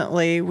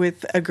recently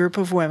with a group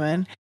of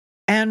women,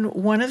 and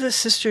one of the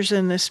sisters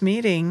in this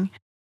meeting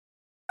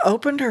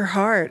opened her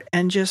heart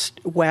and just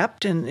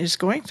wept and is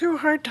going through a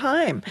hard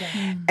time.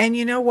 Yeah. And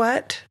you know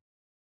what?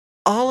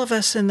 All of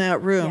us in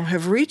that room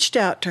have reached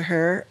out to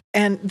her,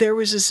 and there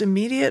was this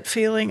immediate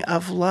feeling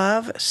of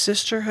love,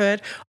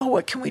 sisterhood. Oh,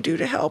 what can we do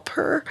to help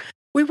her?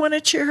 We want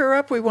to cheer her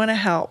up. We want to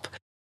help.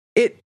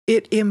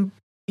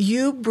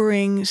 You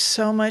bring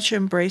so much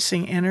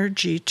embracing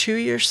energy to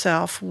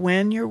yourself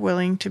when you're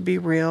willing to be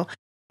real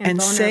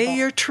and say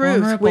your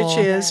truth, which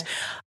is,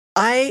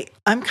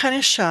 I'm kind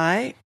of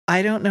shy.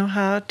 I don't know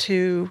how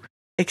to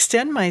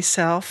extend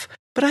myself,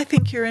 but I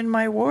think you're in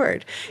my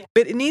ward.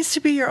 But it needs to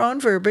be your own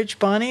verbiage.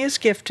 Bonnie is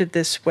gifted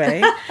this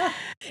way.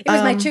 It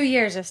was my 2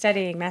 years of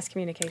studying mass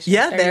communication.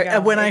 Yeah,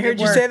 when I heard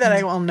you say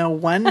that, no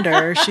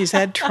wonder she's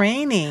had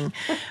training.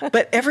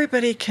 But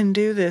everybody can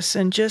do this,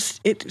 and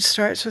it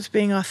starts with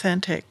being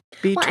authentic.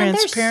 Be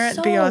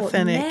transparent, be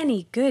authentic. There's so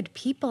many good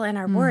people in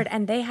our ward,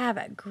 and they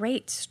have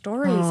great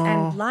stories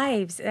and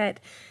lives that,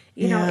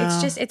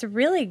 it's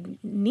really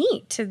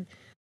neat to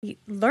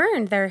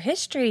learn their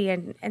history,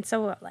 and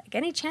so like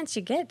any chance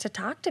you get to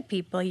talk to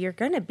people, you're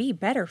going to be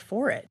better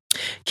for it.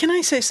 Can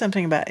I say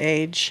something about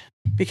age?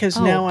 Because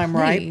now I'm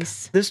ripe.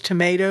 This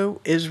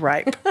tomato is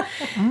ripe.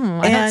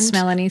 I don't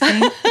smell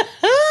anything.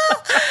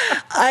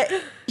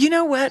 You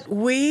know what?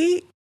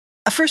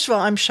 First of all,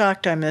 I'm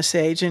shocked I'm this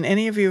age, and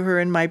any of you who are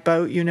in my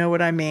boat, you know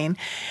what I mean.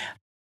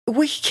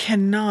 We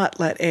cannot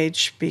let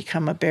age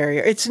become a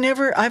barrier.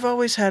 I've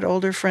always had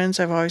older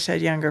friends. I've always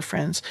had younger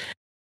friends.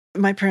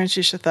 My parents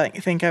used to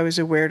think I was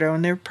a weirdo,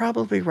 and they're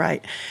probably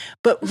right.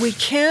 But we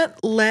can't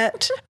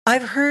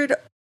I've heard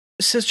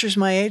sisters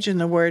my age in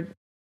the word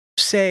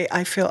say,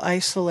 I feel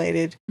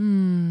isolated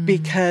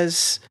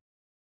because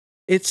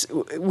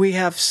we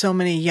have so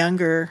many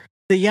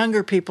the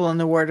younger people in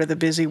the ward are the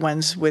busy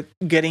ones with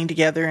getting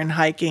together and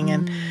hiking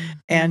and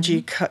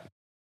Angie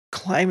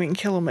climbing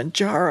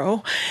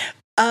Kilimanjaro.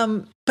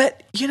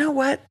 But you know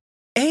what?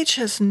 age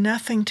has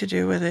nothing to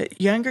do with it.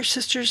 Younger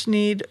sisters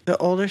need the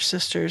older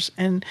sisters,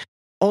 and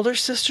older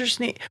sisters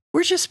need.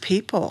 We're just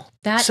people.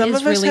 Some of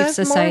us Relief have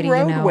Society,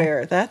 more road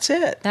wear. That's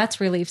it.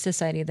 That's Relief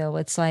Society, though.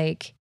 It's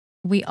like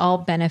we all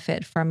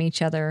benefit from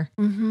each other.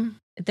 Mm-hmm.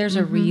 There's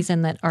a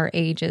reason that our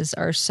ages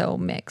are so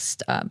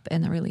mixed up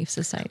in the Relief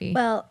Society.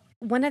 Well,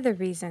 one of the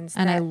reasons,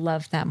 and I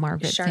love that,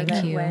 Margaret. Charlotte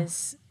Thank you.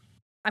 Was,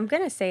 I'm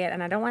going to say it,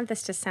 and I don't want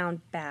this to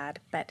sound bad,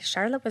 but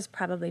Charlotte was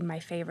probably my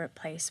favorite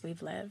place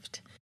we've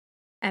lived.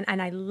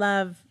 And I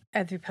love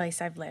every place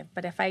I've lived,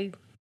 but if I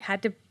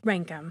had to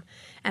rank them,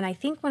 and I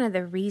think one of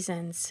the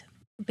reasons,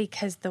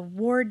 because the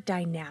ward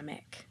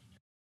dynamic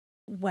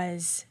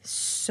was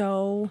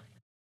so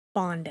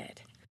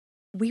bonded.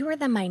 We were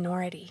the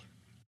minority.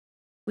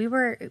 We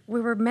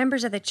were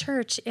members of the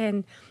church,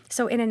 and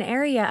so in an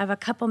area of a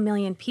couple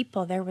million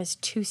people, there was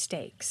 2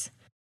 stakes.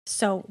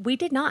 So we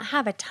did not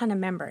have a ton of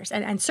members,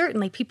 and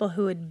certainly people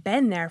who had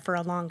been there for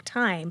a long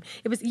time.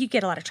 You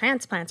get a lot of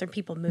transplants or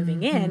people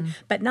moving in,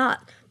 but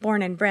not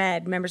born and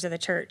bred members of the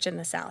church in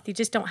the South. You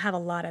just don't have a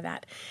lot of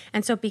that.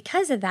 And so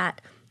because of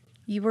that,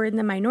 you were in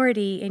the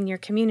minority in your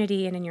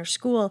community and in your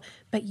school,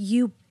 but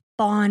you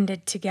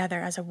bonded together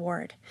as a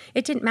ward.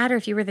 It didn't matter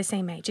if you were the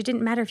same age. It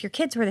didn't matter if your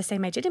kids were the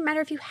same age. It didn't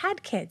matter if you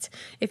had kids,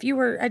 if you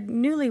were a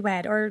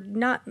newlywed or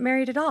not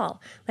married at all.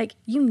 Like,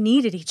 you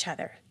needed each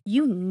other.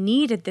 You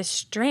needed this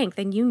strength,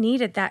 and you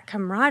needed that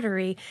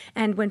camaraderie.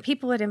 And when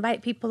people would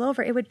invite people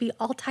over, it would be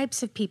all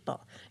types of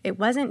people. It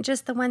wasn't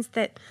just the ones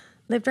that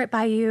lived right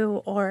by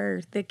you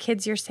or the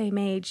kids your same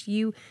age.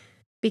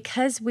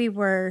 Because we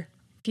were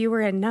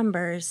fewer in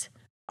numbers,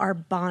 our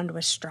bond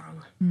was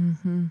strong.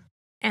 Mm-hmm.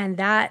 And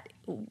that,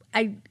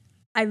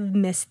 I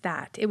missed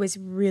that. It was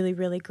really,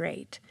 really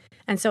great.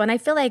 And I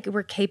feel like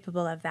we're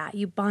capable of that.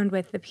 You bond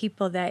with the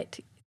people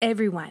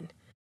everyone,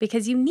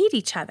 because you need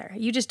each other.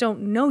 You just don't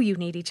know you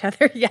need each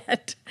other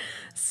yet.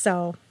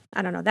 So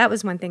I don't know. That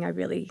was one thing I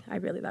really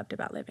loved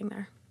about living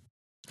there.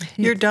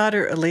 Your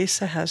daughter,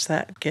 Elisa, has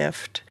that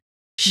gift.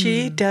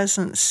 She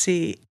doesn't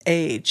see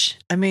age.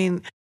 I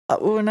mean,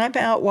 when I'm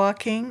out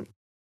walking,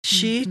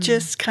 she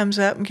just comes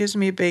up and gives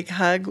me a big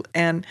hug,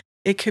 and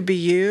it could be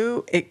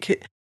you.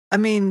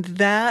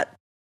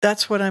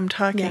 That's what I'm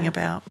talking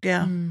about.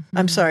 Yeah. Mm-hmm.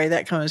 I'm sorry,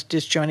 that comes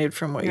disjointed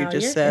from what you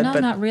just said. No,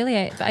 not really.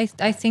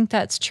 I think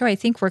that's true. I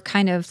think we're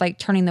kind of like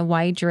turning the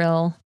why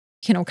drill,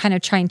 kind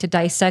of trying to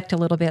dissect a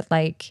little bit,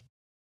 like,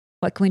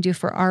 what can we do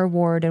for our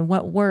ward, and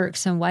what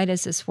works, and why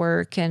does this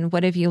work, and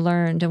what have you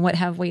learned, and what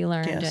have we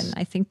learned? Yes. And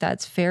I think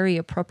that's very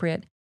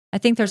appropriate. I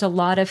think there's a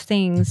lot of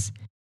things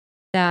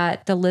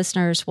that the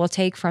listeners will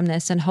take from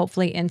this, and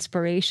hopefully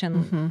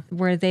inspiration,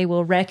 where they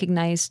will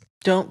recognize.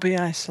 Don't be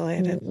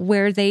isolated.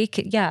 Where they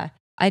could,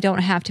 I don't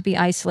have to be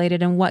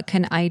isolated. And what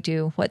can I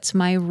do? What's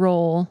my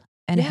role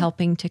in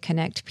helping to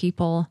connect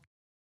people?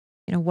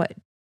 What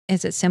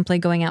is it? Simply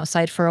going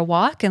outside for a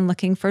walk and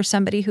looking for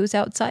somebody who's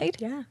outside?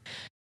 Yeah.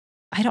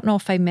 I don't know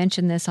if I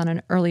mentioned this on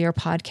an earlier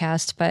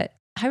podcast, but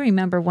I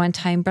remember one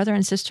time Brother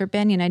and Sister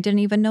Benny and I didn't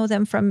even know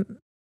them from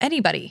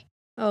anybody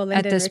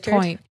at this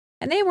point.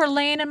 And they were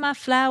laying in my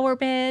flower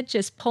bed,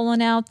 just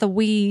pulling out the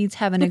weeds,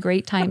 having a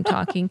great time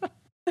talking.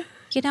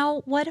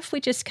 What if we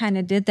just kind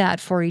of did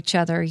that for each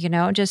other?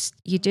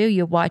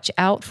 You watch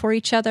out for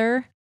each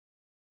other.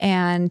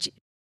 And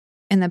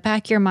in the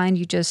back of your mind,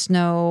 you just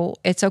know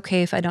it's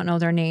okay if I don't know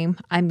their name.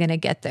 I'm going to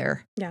get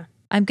there. Yeah.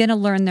 I'm going to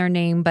learn their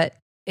name, but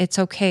it's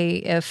okay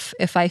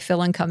if I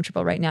feel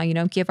uncomfortable right now.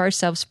 Give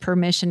ourselves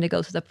permission to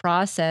go through the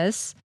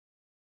process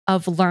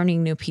of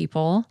learning new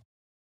people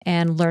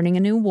and learning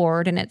a new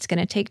ward, and it's going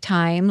to take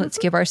time. Let's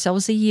give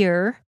ourselves a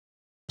year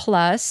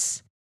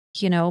plus,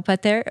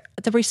 but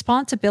the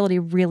responsibility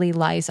really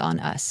lies on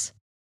us.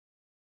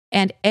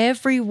 And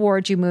every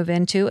ward you move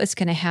into is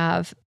going to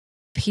have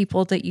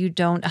people that you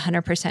don't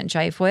 100%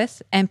 jive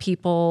with, and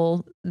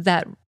people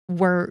that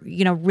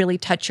really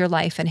touch your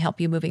life and help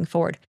you moving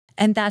forward.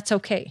 And that's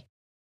okay.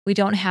 We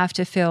don't have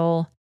to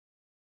feel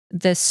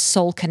this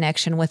soul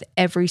connection with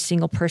every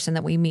single person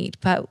that we meet.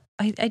 But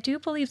I do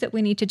believe that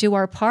we need to do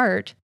our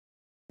part,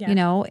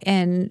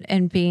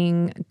 and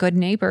being good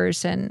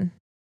neighbors and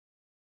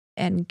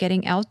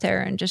getting out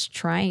there and just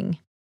trying,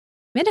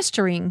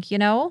 ministering,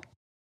 The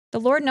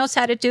Lord knows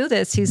how to do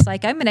this. He's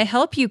like, I'm going to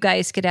help you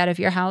guys get out of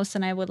your house,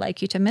 and I would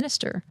like you to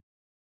minister.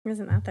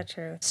 Isn't that the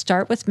truth?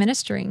 Start with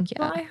ministering.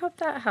 Yeah. Well, I hope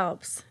that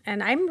helps.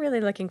 And I'm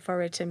really looking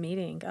forward to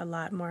meeting a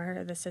lot more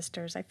of the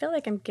sisters. I feel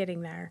like I'm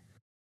getting there.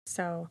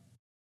 So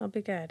it'll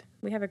be good.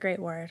 We have a great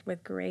ward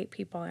with great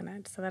people in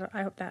it. So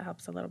I hope that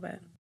helps a little bit.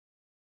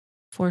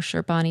 For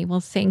sure, Bonnie. Well,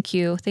 thank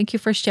you. Thank you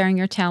for sharing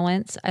your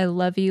talents. I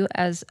love you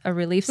as a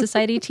Relief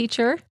Society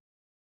teacher.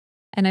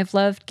 And I've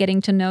loved getting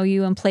to know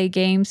you and play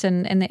games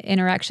and the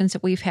interactions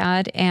that we've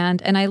had.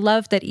 And I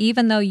love that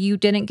even though you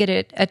didn't get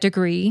a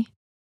degree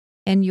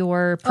in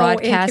your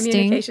broadcasting, in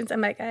communications,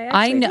 I'm like,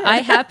 I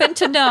happen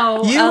to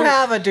know you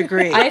have a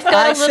degree. I've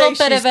got a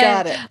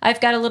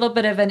little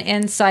bit of an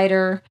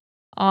insider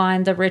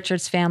on the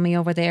Richards family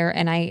over there.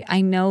 And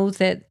I know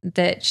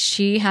that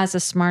she has a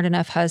smart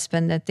enough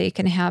husband that they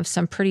can have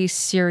some pretty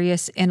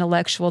serious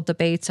intellectual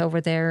debates over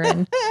there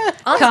and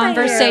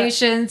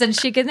conversations, and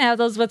she can have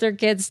those with her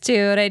kids too.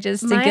 And I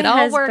just think it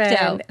all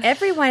worked out.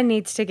 Everyone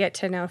needs to get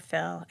to know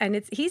Phil.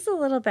 And he's a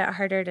little bit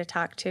harder to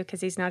talk to because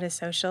he's not as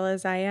social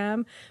as I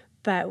am.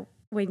 But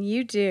when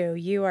you do,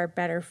 you are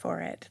better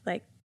for it.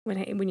 Like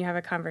when you have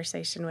a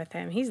conversation with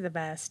him, he's the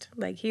best.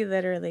 Like he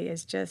literally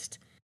is just...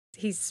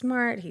 He's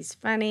smart. He's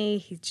funny.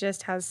 He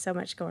just has so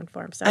much going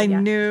for him. So I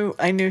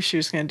knew she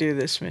was going to do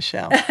this,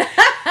 Michelle.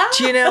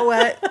 Do you know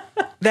what?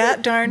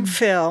 That darn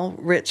Phil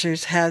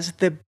Richards has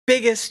the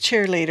biggest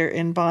cheerleader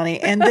in Bonnie,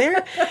 and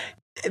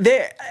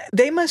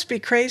they must be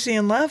crazy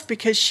in love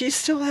because she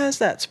still has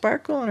that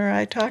sparkle in her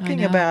eye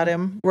talking about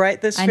him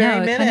right this very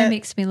minute. It kind of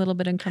makes me a little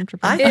bit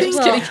uncomfortable. I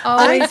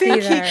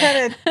think he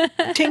kind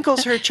of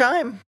tinkles her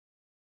chime.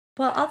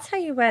 Well, I'll tell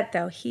you what,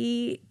 though.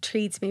 He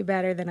treats me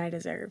better than I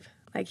deserve.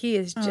 Like, he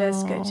is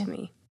just good to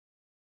me.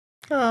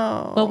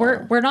 Oh.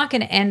 Well, we're not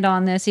going to end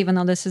on this, even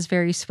though this is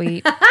very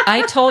sweet.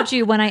 I told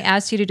you when I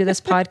asked you to do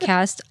this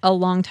podcast a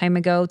long time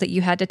ago that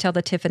you had to tell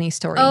the Tiffany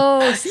story.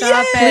 Oh,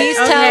 stop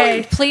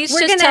it. Please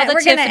just tell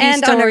the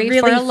Tiffany story really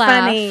for a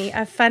laugh.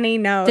 A funny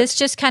note. This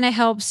just kind of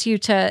helps you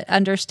to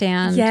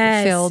understand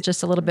Phil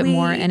just a little bit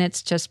more, and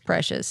it's just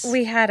precious.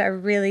 We had a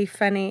really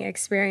funny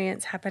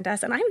experience happen to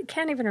us, and I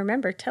can't even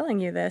remember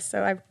telling you this,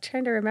 so I'm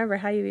trying to remember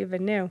how you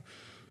even knew.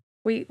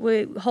 We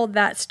hold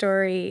that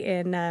story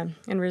in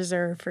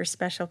reserve for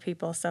special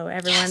people. So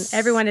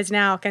everyone is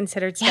now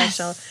considered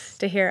special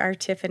to hear our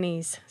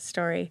Tiffany's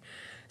story.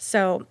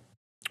 So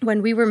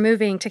when we were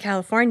moving to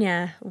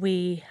California,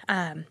 we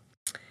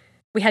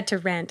had to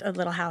rent a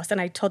little house,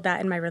 and I told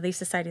that in my Relief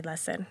Society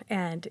lesson.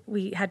 And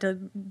we had to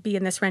be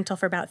in this rental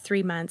for about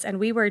 3 months, and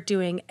we were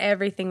doing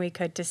everything we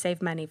could to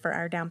save money for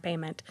our down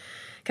payment,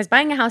 because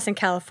buying a house in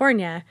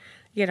California,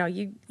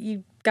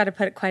 you got to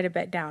put quite a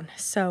bit down.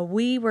 So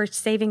we were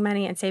saving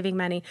money,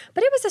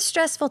 but it was a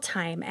stressful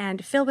time.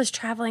 And Phil was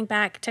traveling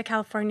back to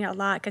California a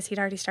lot because he'd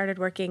already started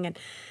working. And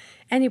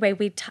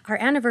anyway, our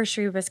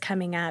anniversary was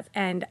coming up,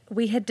 and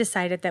we had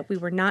decided that we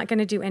were not going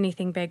to do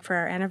anything big for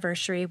our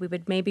anniversary. We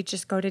would maybe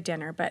just go to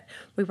dinner, but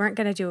we weren't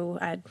going to do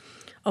an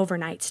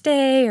overnight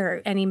stay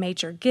or any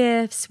major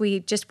gifts. We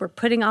just were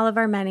putting all of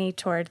our money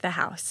toward the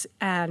house.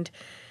 And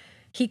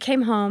he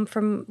came home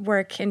from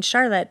work in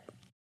Charlotte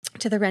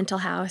to the rental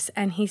house,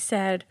 and he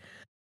said,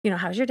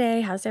 how's your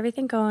day? How's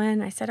everything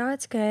going? I said, oh,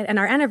 it's good. And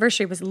our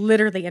anniversary was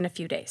literally in a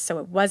few days, so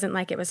it wasn't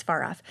like it was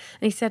far off.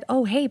 And he said,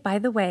 oh, hey, by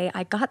the way,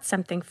 I got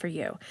something for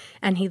you.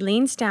 And he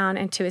leans down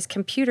into his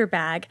computer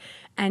bag,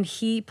 and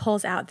he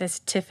pulls out this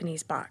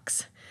Tiffany's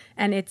box.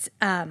 And it's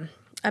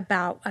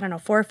about,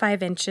 4 or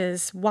 5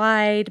 inches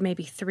wide,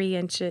 maybe 3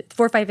 inches,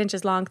 4 or 5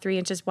 inches long, 3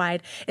 inches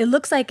wide. It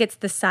looks like it's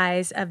the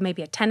size of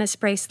maybe a tennis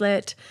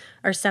bracelet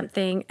or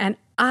something. And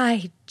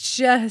I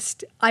was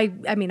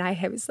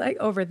like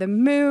over the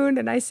moon,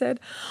 and I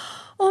said,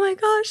 oh my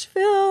gosh,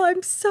 Phil,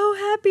 I'm so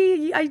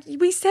happy.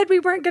 We said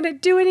we weren't going to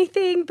do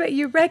anything, but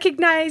you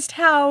recognized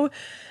how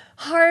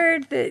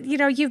hard that,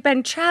 you've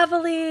been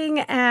traveling,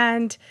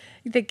 and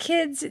the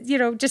kids,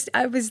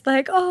 I was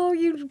like, oh,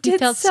 you did something. You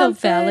felt so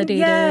validated.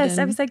 Yes,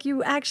 I was like,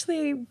 you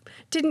actually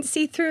didn't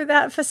see through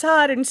that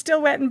facade and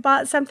still went and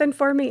bought something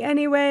for me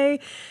anyway.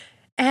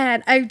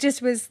 And I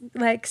just was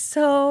like,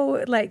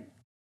 so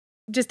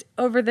just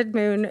over the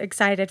moon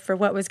excited for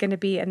what was going to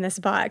be in this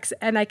box.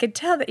 And I could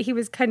tell that he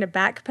was kind of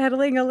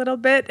backpedaling a little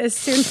bit as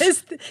soon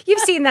as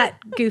you've seen that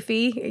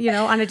Goofy,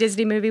 on a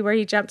Disney movie where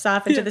he jumps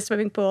off into the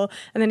swimming pool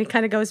and then he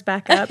kind of goes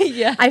back up.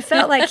 I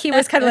felt like he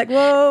was kind of like,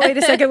 whoa, wait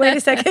a second.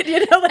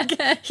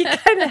 He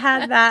kind of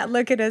had that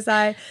look in his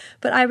eye,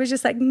 but I was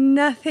just like,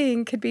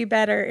 nothing could be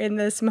better in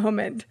this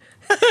moment.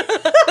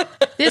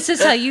 This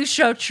is how you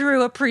show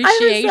true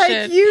appreciation.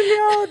 I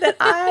was like, that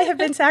I have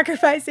been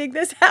sacrificing.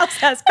 This house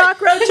has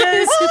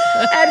cockroaches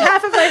and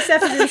half of my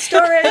stuff is in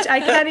storage. I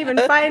can't even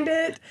find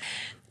it.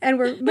 And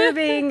we're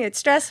moving. It's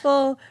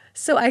stressful.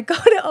 So I go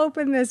to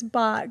open this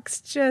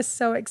box, just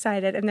so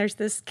excited. And there's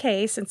this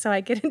case. And so I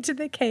get into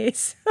the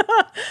case.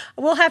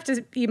 We'll have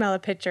to email a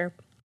picture.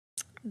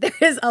 There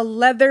is a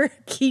leather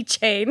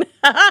keychain.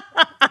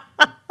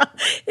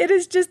 It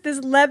is just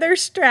this leather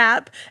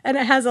strap, and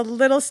it has a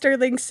little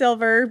sterling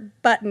silver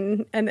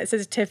button, and it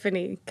says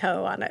Tiffany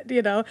Co. on it,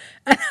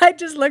 And I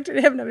just looked at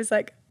him, and I was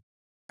like,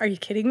 are you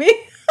kidding me?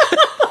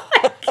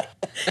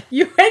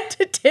 You went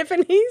to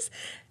Tiffany's,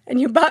 and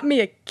you bought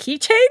me a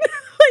keychain?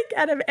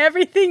 Out of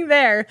everything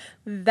there,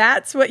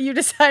 that's what you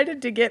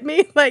decided to get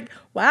me?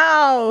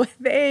 Wow,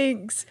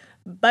 thanks,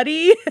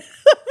 buddy.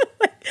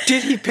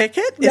 Did he pick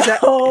it?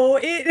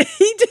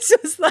 He just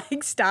was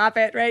like, stop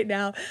it right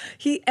now.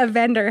 A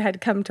vendor had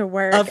come to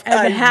work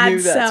and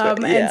had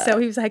some. And so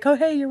he was like, oh,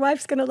 hey, your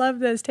wife's going to love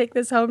this. Take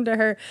this home to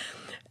her.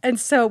 And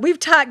so we've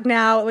talked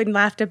now and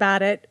laughed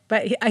about it,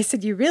 but I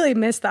said, you really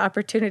missed the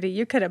opportunity.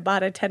 You could have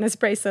bought a tennis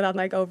bracelet on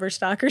like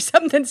Overstock or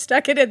something,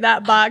 stuck it in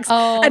that box,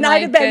 and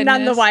I'd have been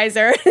none the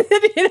wiser.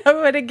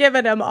 Would have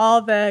given him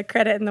all the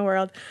credit in the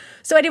world.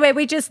 So anyway,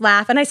 we just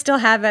laugh, and I still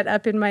have it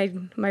up in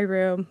my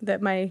room,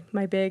 that my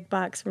big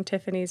box from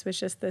Tiffany's was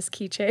just this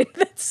keychain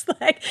that's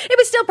like, it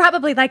was still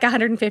probably like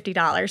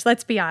 $150.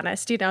 Let's be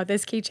honest.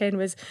 This keychain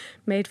was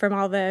made from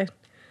all the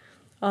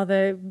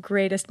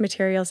greatest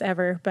materials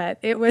ever, but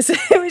it was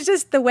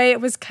just the way it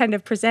was kind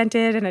of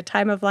presented in a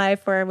time of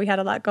life where we had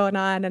a lot going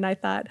on, and I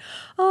thought,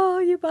 oh,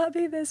 you bought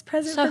me this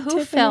present. So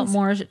who felt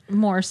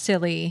more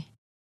silly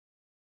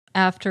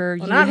after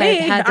you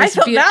had this? I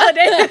felt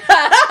validated.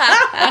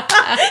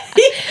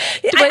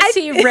 Was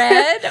he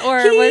red, or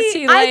was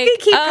he like? I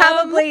think he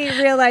probably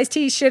realized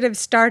he should have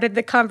started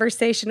the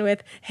conversation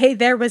with, "Hey,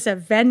 there was a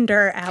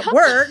vendor at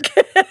work,"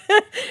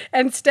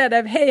 instead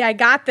of, "Hey, I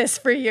got this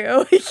for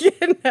you."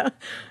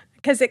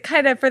 Because it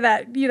kind of, for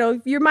that,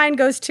 your mind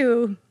goes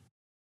to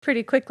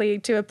pretty quickly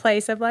to a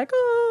place of like,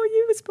 "Oh,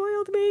 you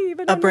spoiled me."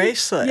 Even a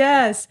bracelet.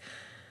 Yes,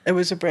 it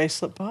was a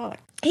bracelet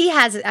box. He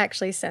has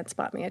actually since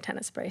bought me a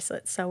tennis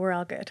bracelet, so we're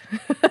all good.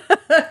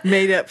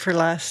 Made up for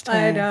last time.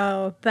 I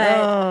know, but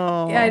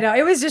I know.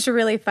 It was just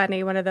really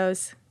funny, one of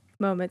those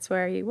moments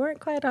where you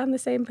weren't quite on the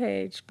same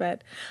page.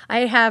 But I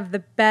have the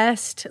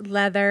best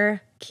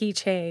leather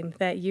keychain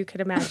that you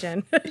could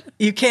imagine.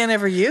 You can't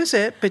ever use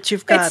it, but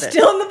you've got it. It's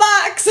still in the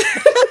box.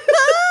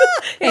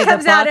 It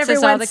comes out every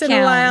once in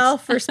a while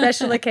for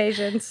special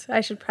occasions.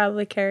 I should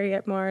probably carry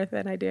it more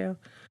than I do.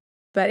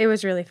 But it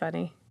was really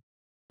funny.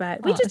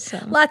 But we just,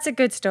 lots of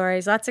good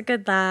stories, lots of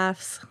good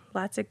laughs,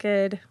 lots of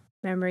good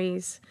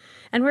memories.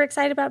 And we're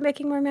excited about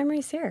making more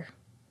memories here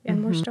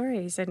and more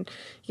stories and,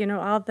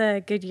 all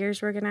the good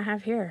years we're going to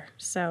have here.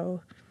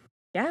 So,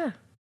 yeah,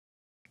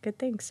 good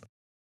things.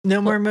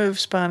 No more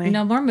moves, Bonnie.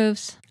 No more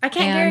moves. I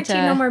can't guarantee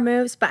no more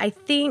moves, but I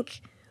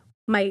think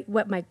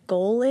what my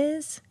goal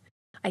is,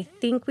 I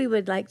think we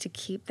would like to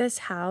keep this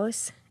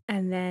house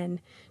and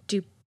then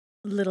do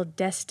little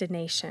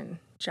destination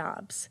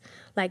jobs.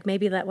 Like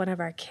maybe let one of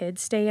our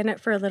kids stay in it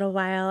for a little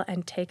while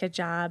and take a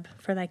job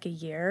for like a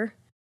year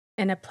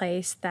in a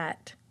place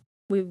that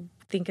we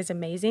think is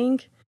amazing.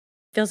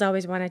 Phil's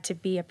always wanted to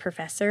be a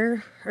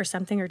professor or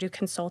something, or do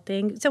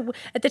consulting. So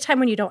at the time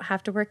when you don't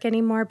have to work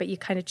anymore, but you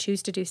kind of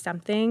choose to do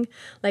something,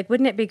 like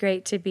wouldn't it be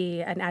great to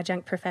be an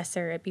adjunct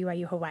professor at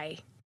BYU Hawaii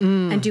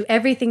and do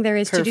everything there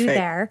is to do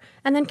there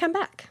and then come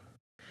back?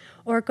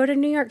 Or go to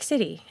New York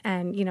City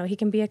and, he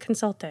can be a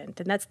consultant.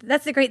 And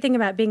that's the great thing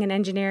about being an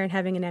engineer and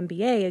having an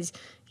MBA is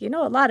you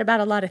know a lot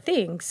about a lot of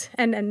things.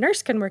 And a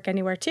nurse can work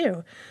anywhere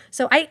too.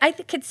 So I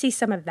could see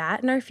some of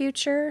that in our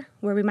future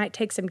where we might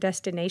take some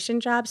destination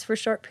jobs for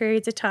short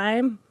periods of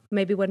time,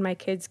 maybe when my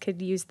kids could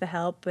use the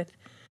help with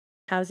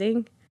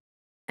housing.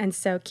 And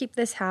so keep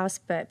this house,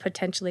 but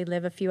potentially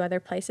live a few other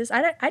places.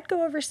 I'd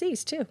go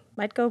overseas too.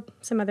 I'd go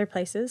some other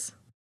places.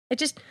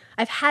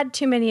 I've had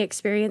too many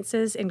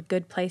experiences in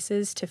good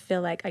places to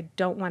feel like I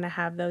don't want to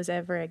have those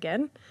ever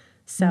again.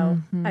 So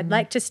I'd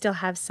like to still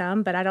have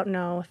some, but I don't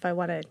know if I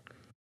want to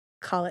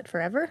call it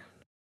forever.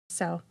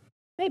 So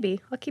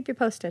maybe I'll keep you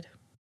posted.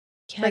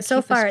 Yeah, but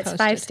so far it's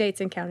 5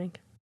 states and counting.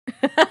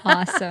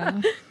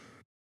 Awesome.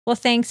 Well,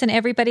 thanks. And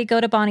everybody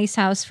go to Bonnie's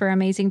house for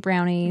amazing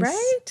brownies.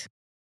 Right?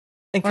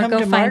 And or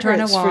go find her on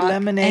a walk. For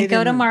lemonade. And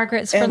go to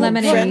Margaret's for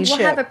lemonade. We'll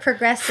have a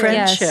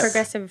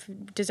progressive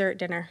dessert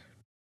dinner.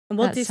 And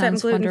we'll do something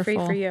gluten-free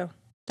for you.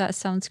 That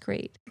sounds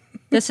great.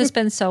 This has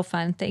been so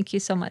fun. Thank you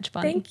so much,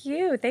 Bonnie. Thank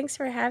you. Thanks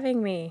for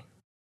having me.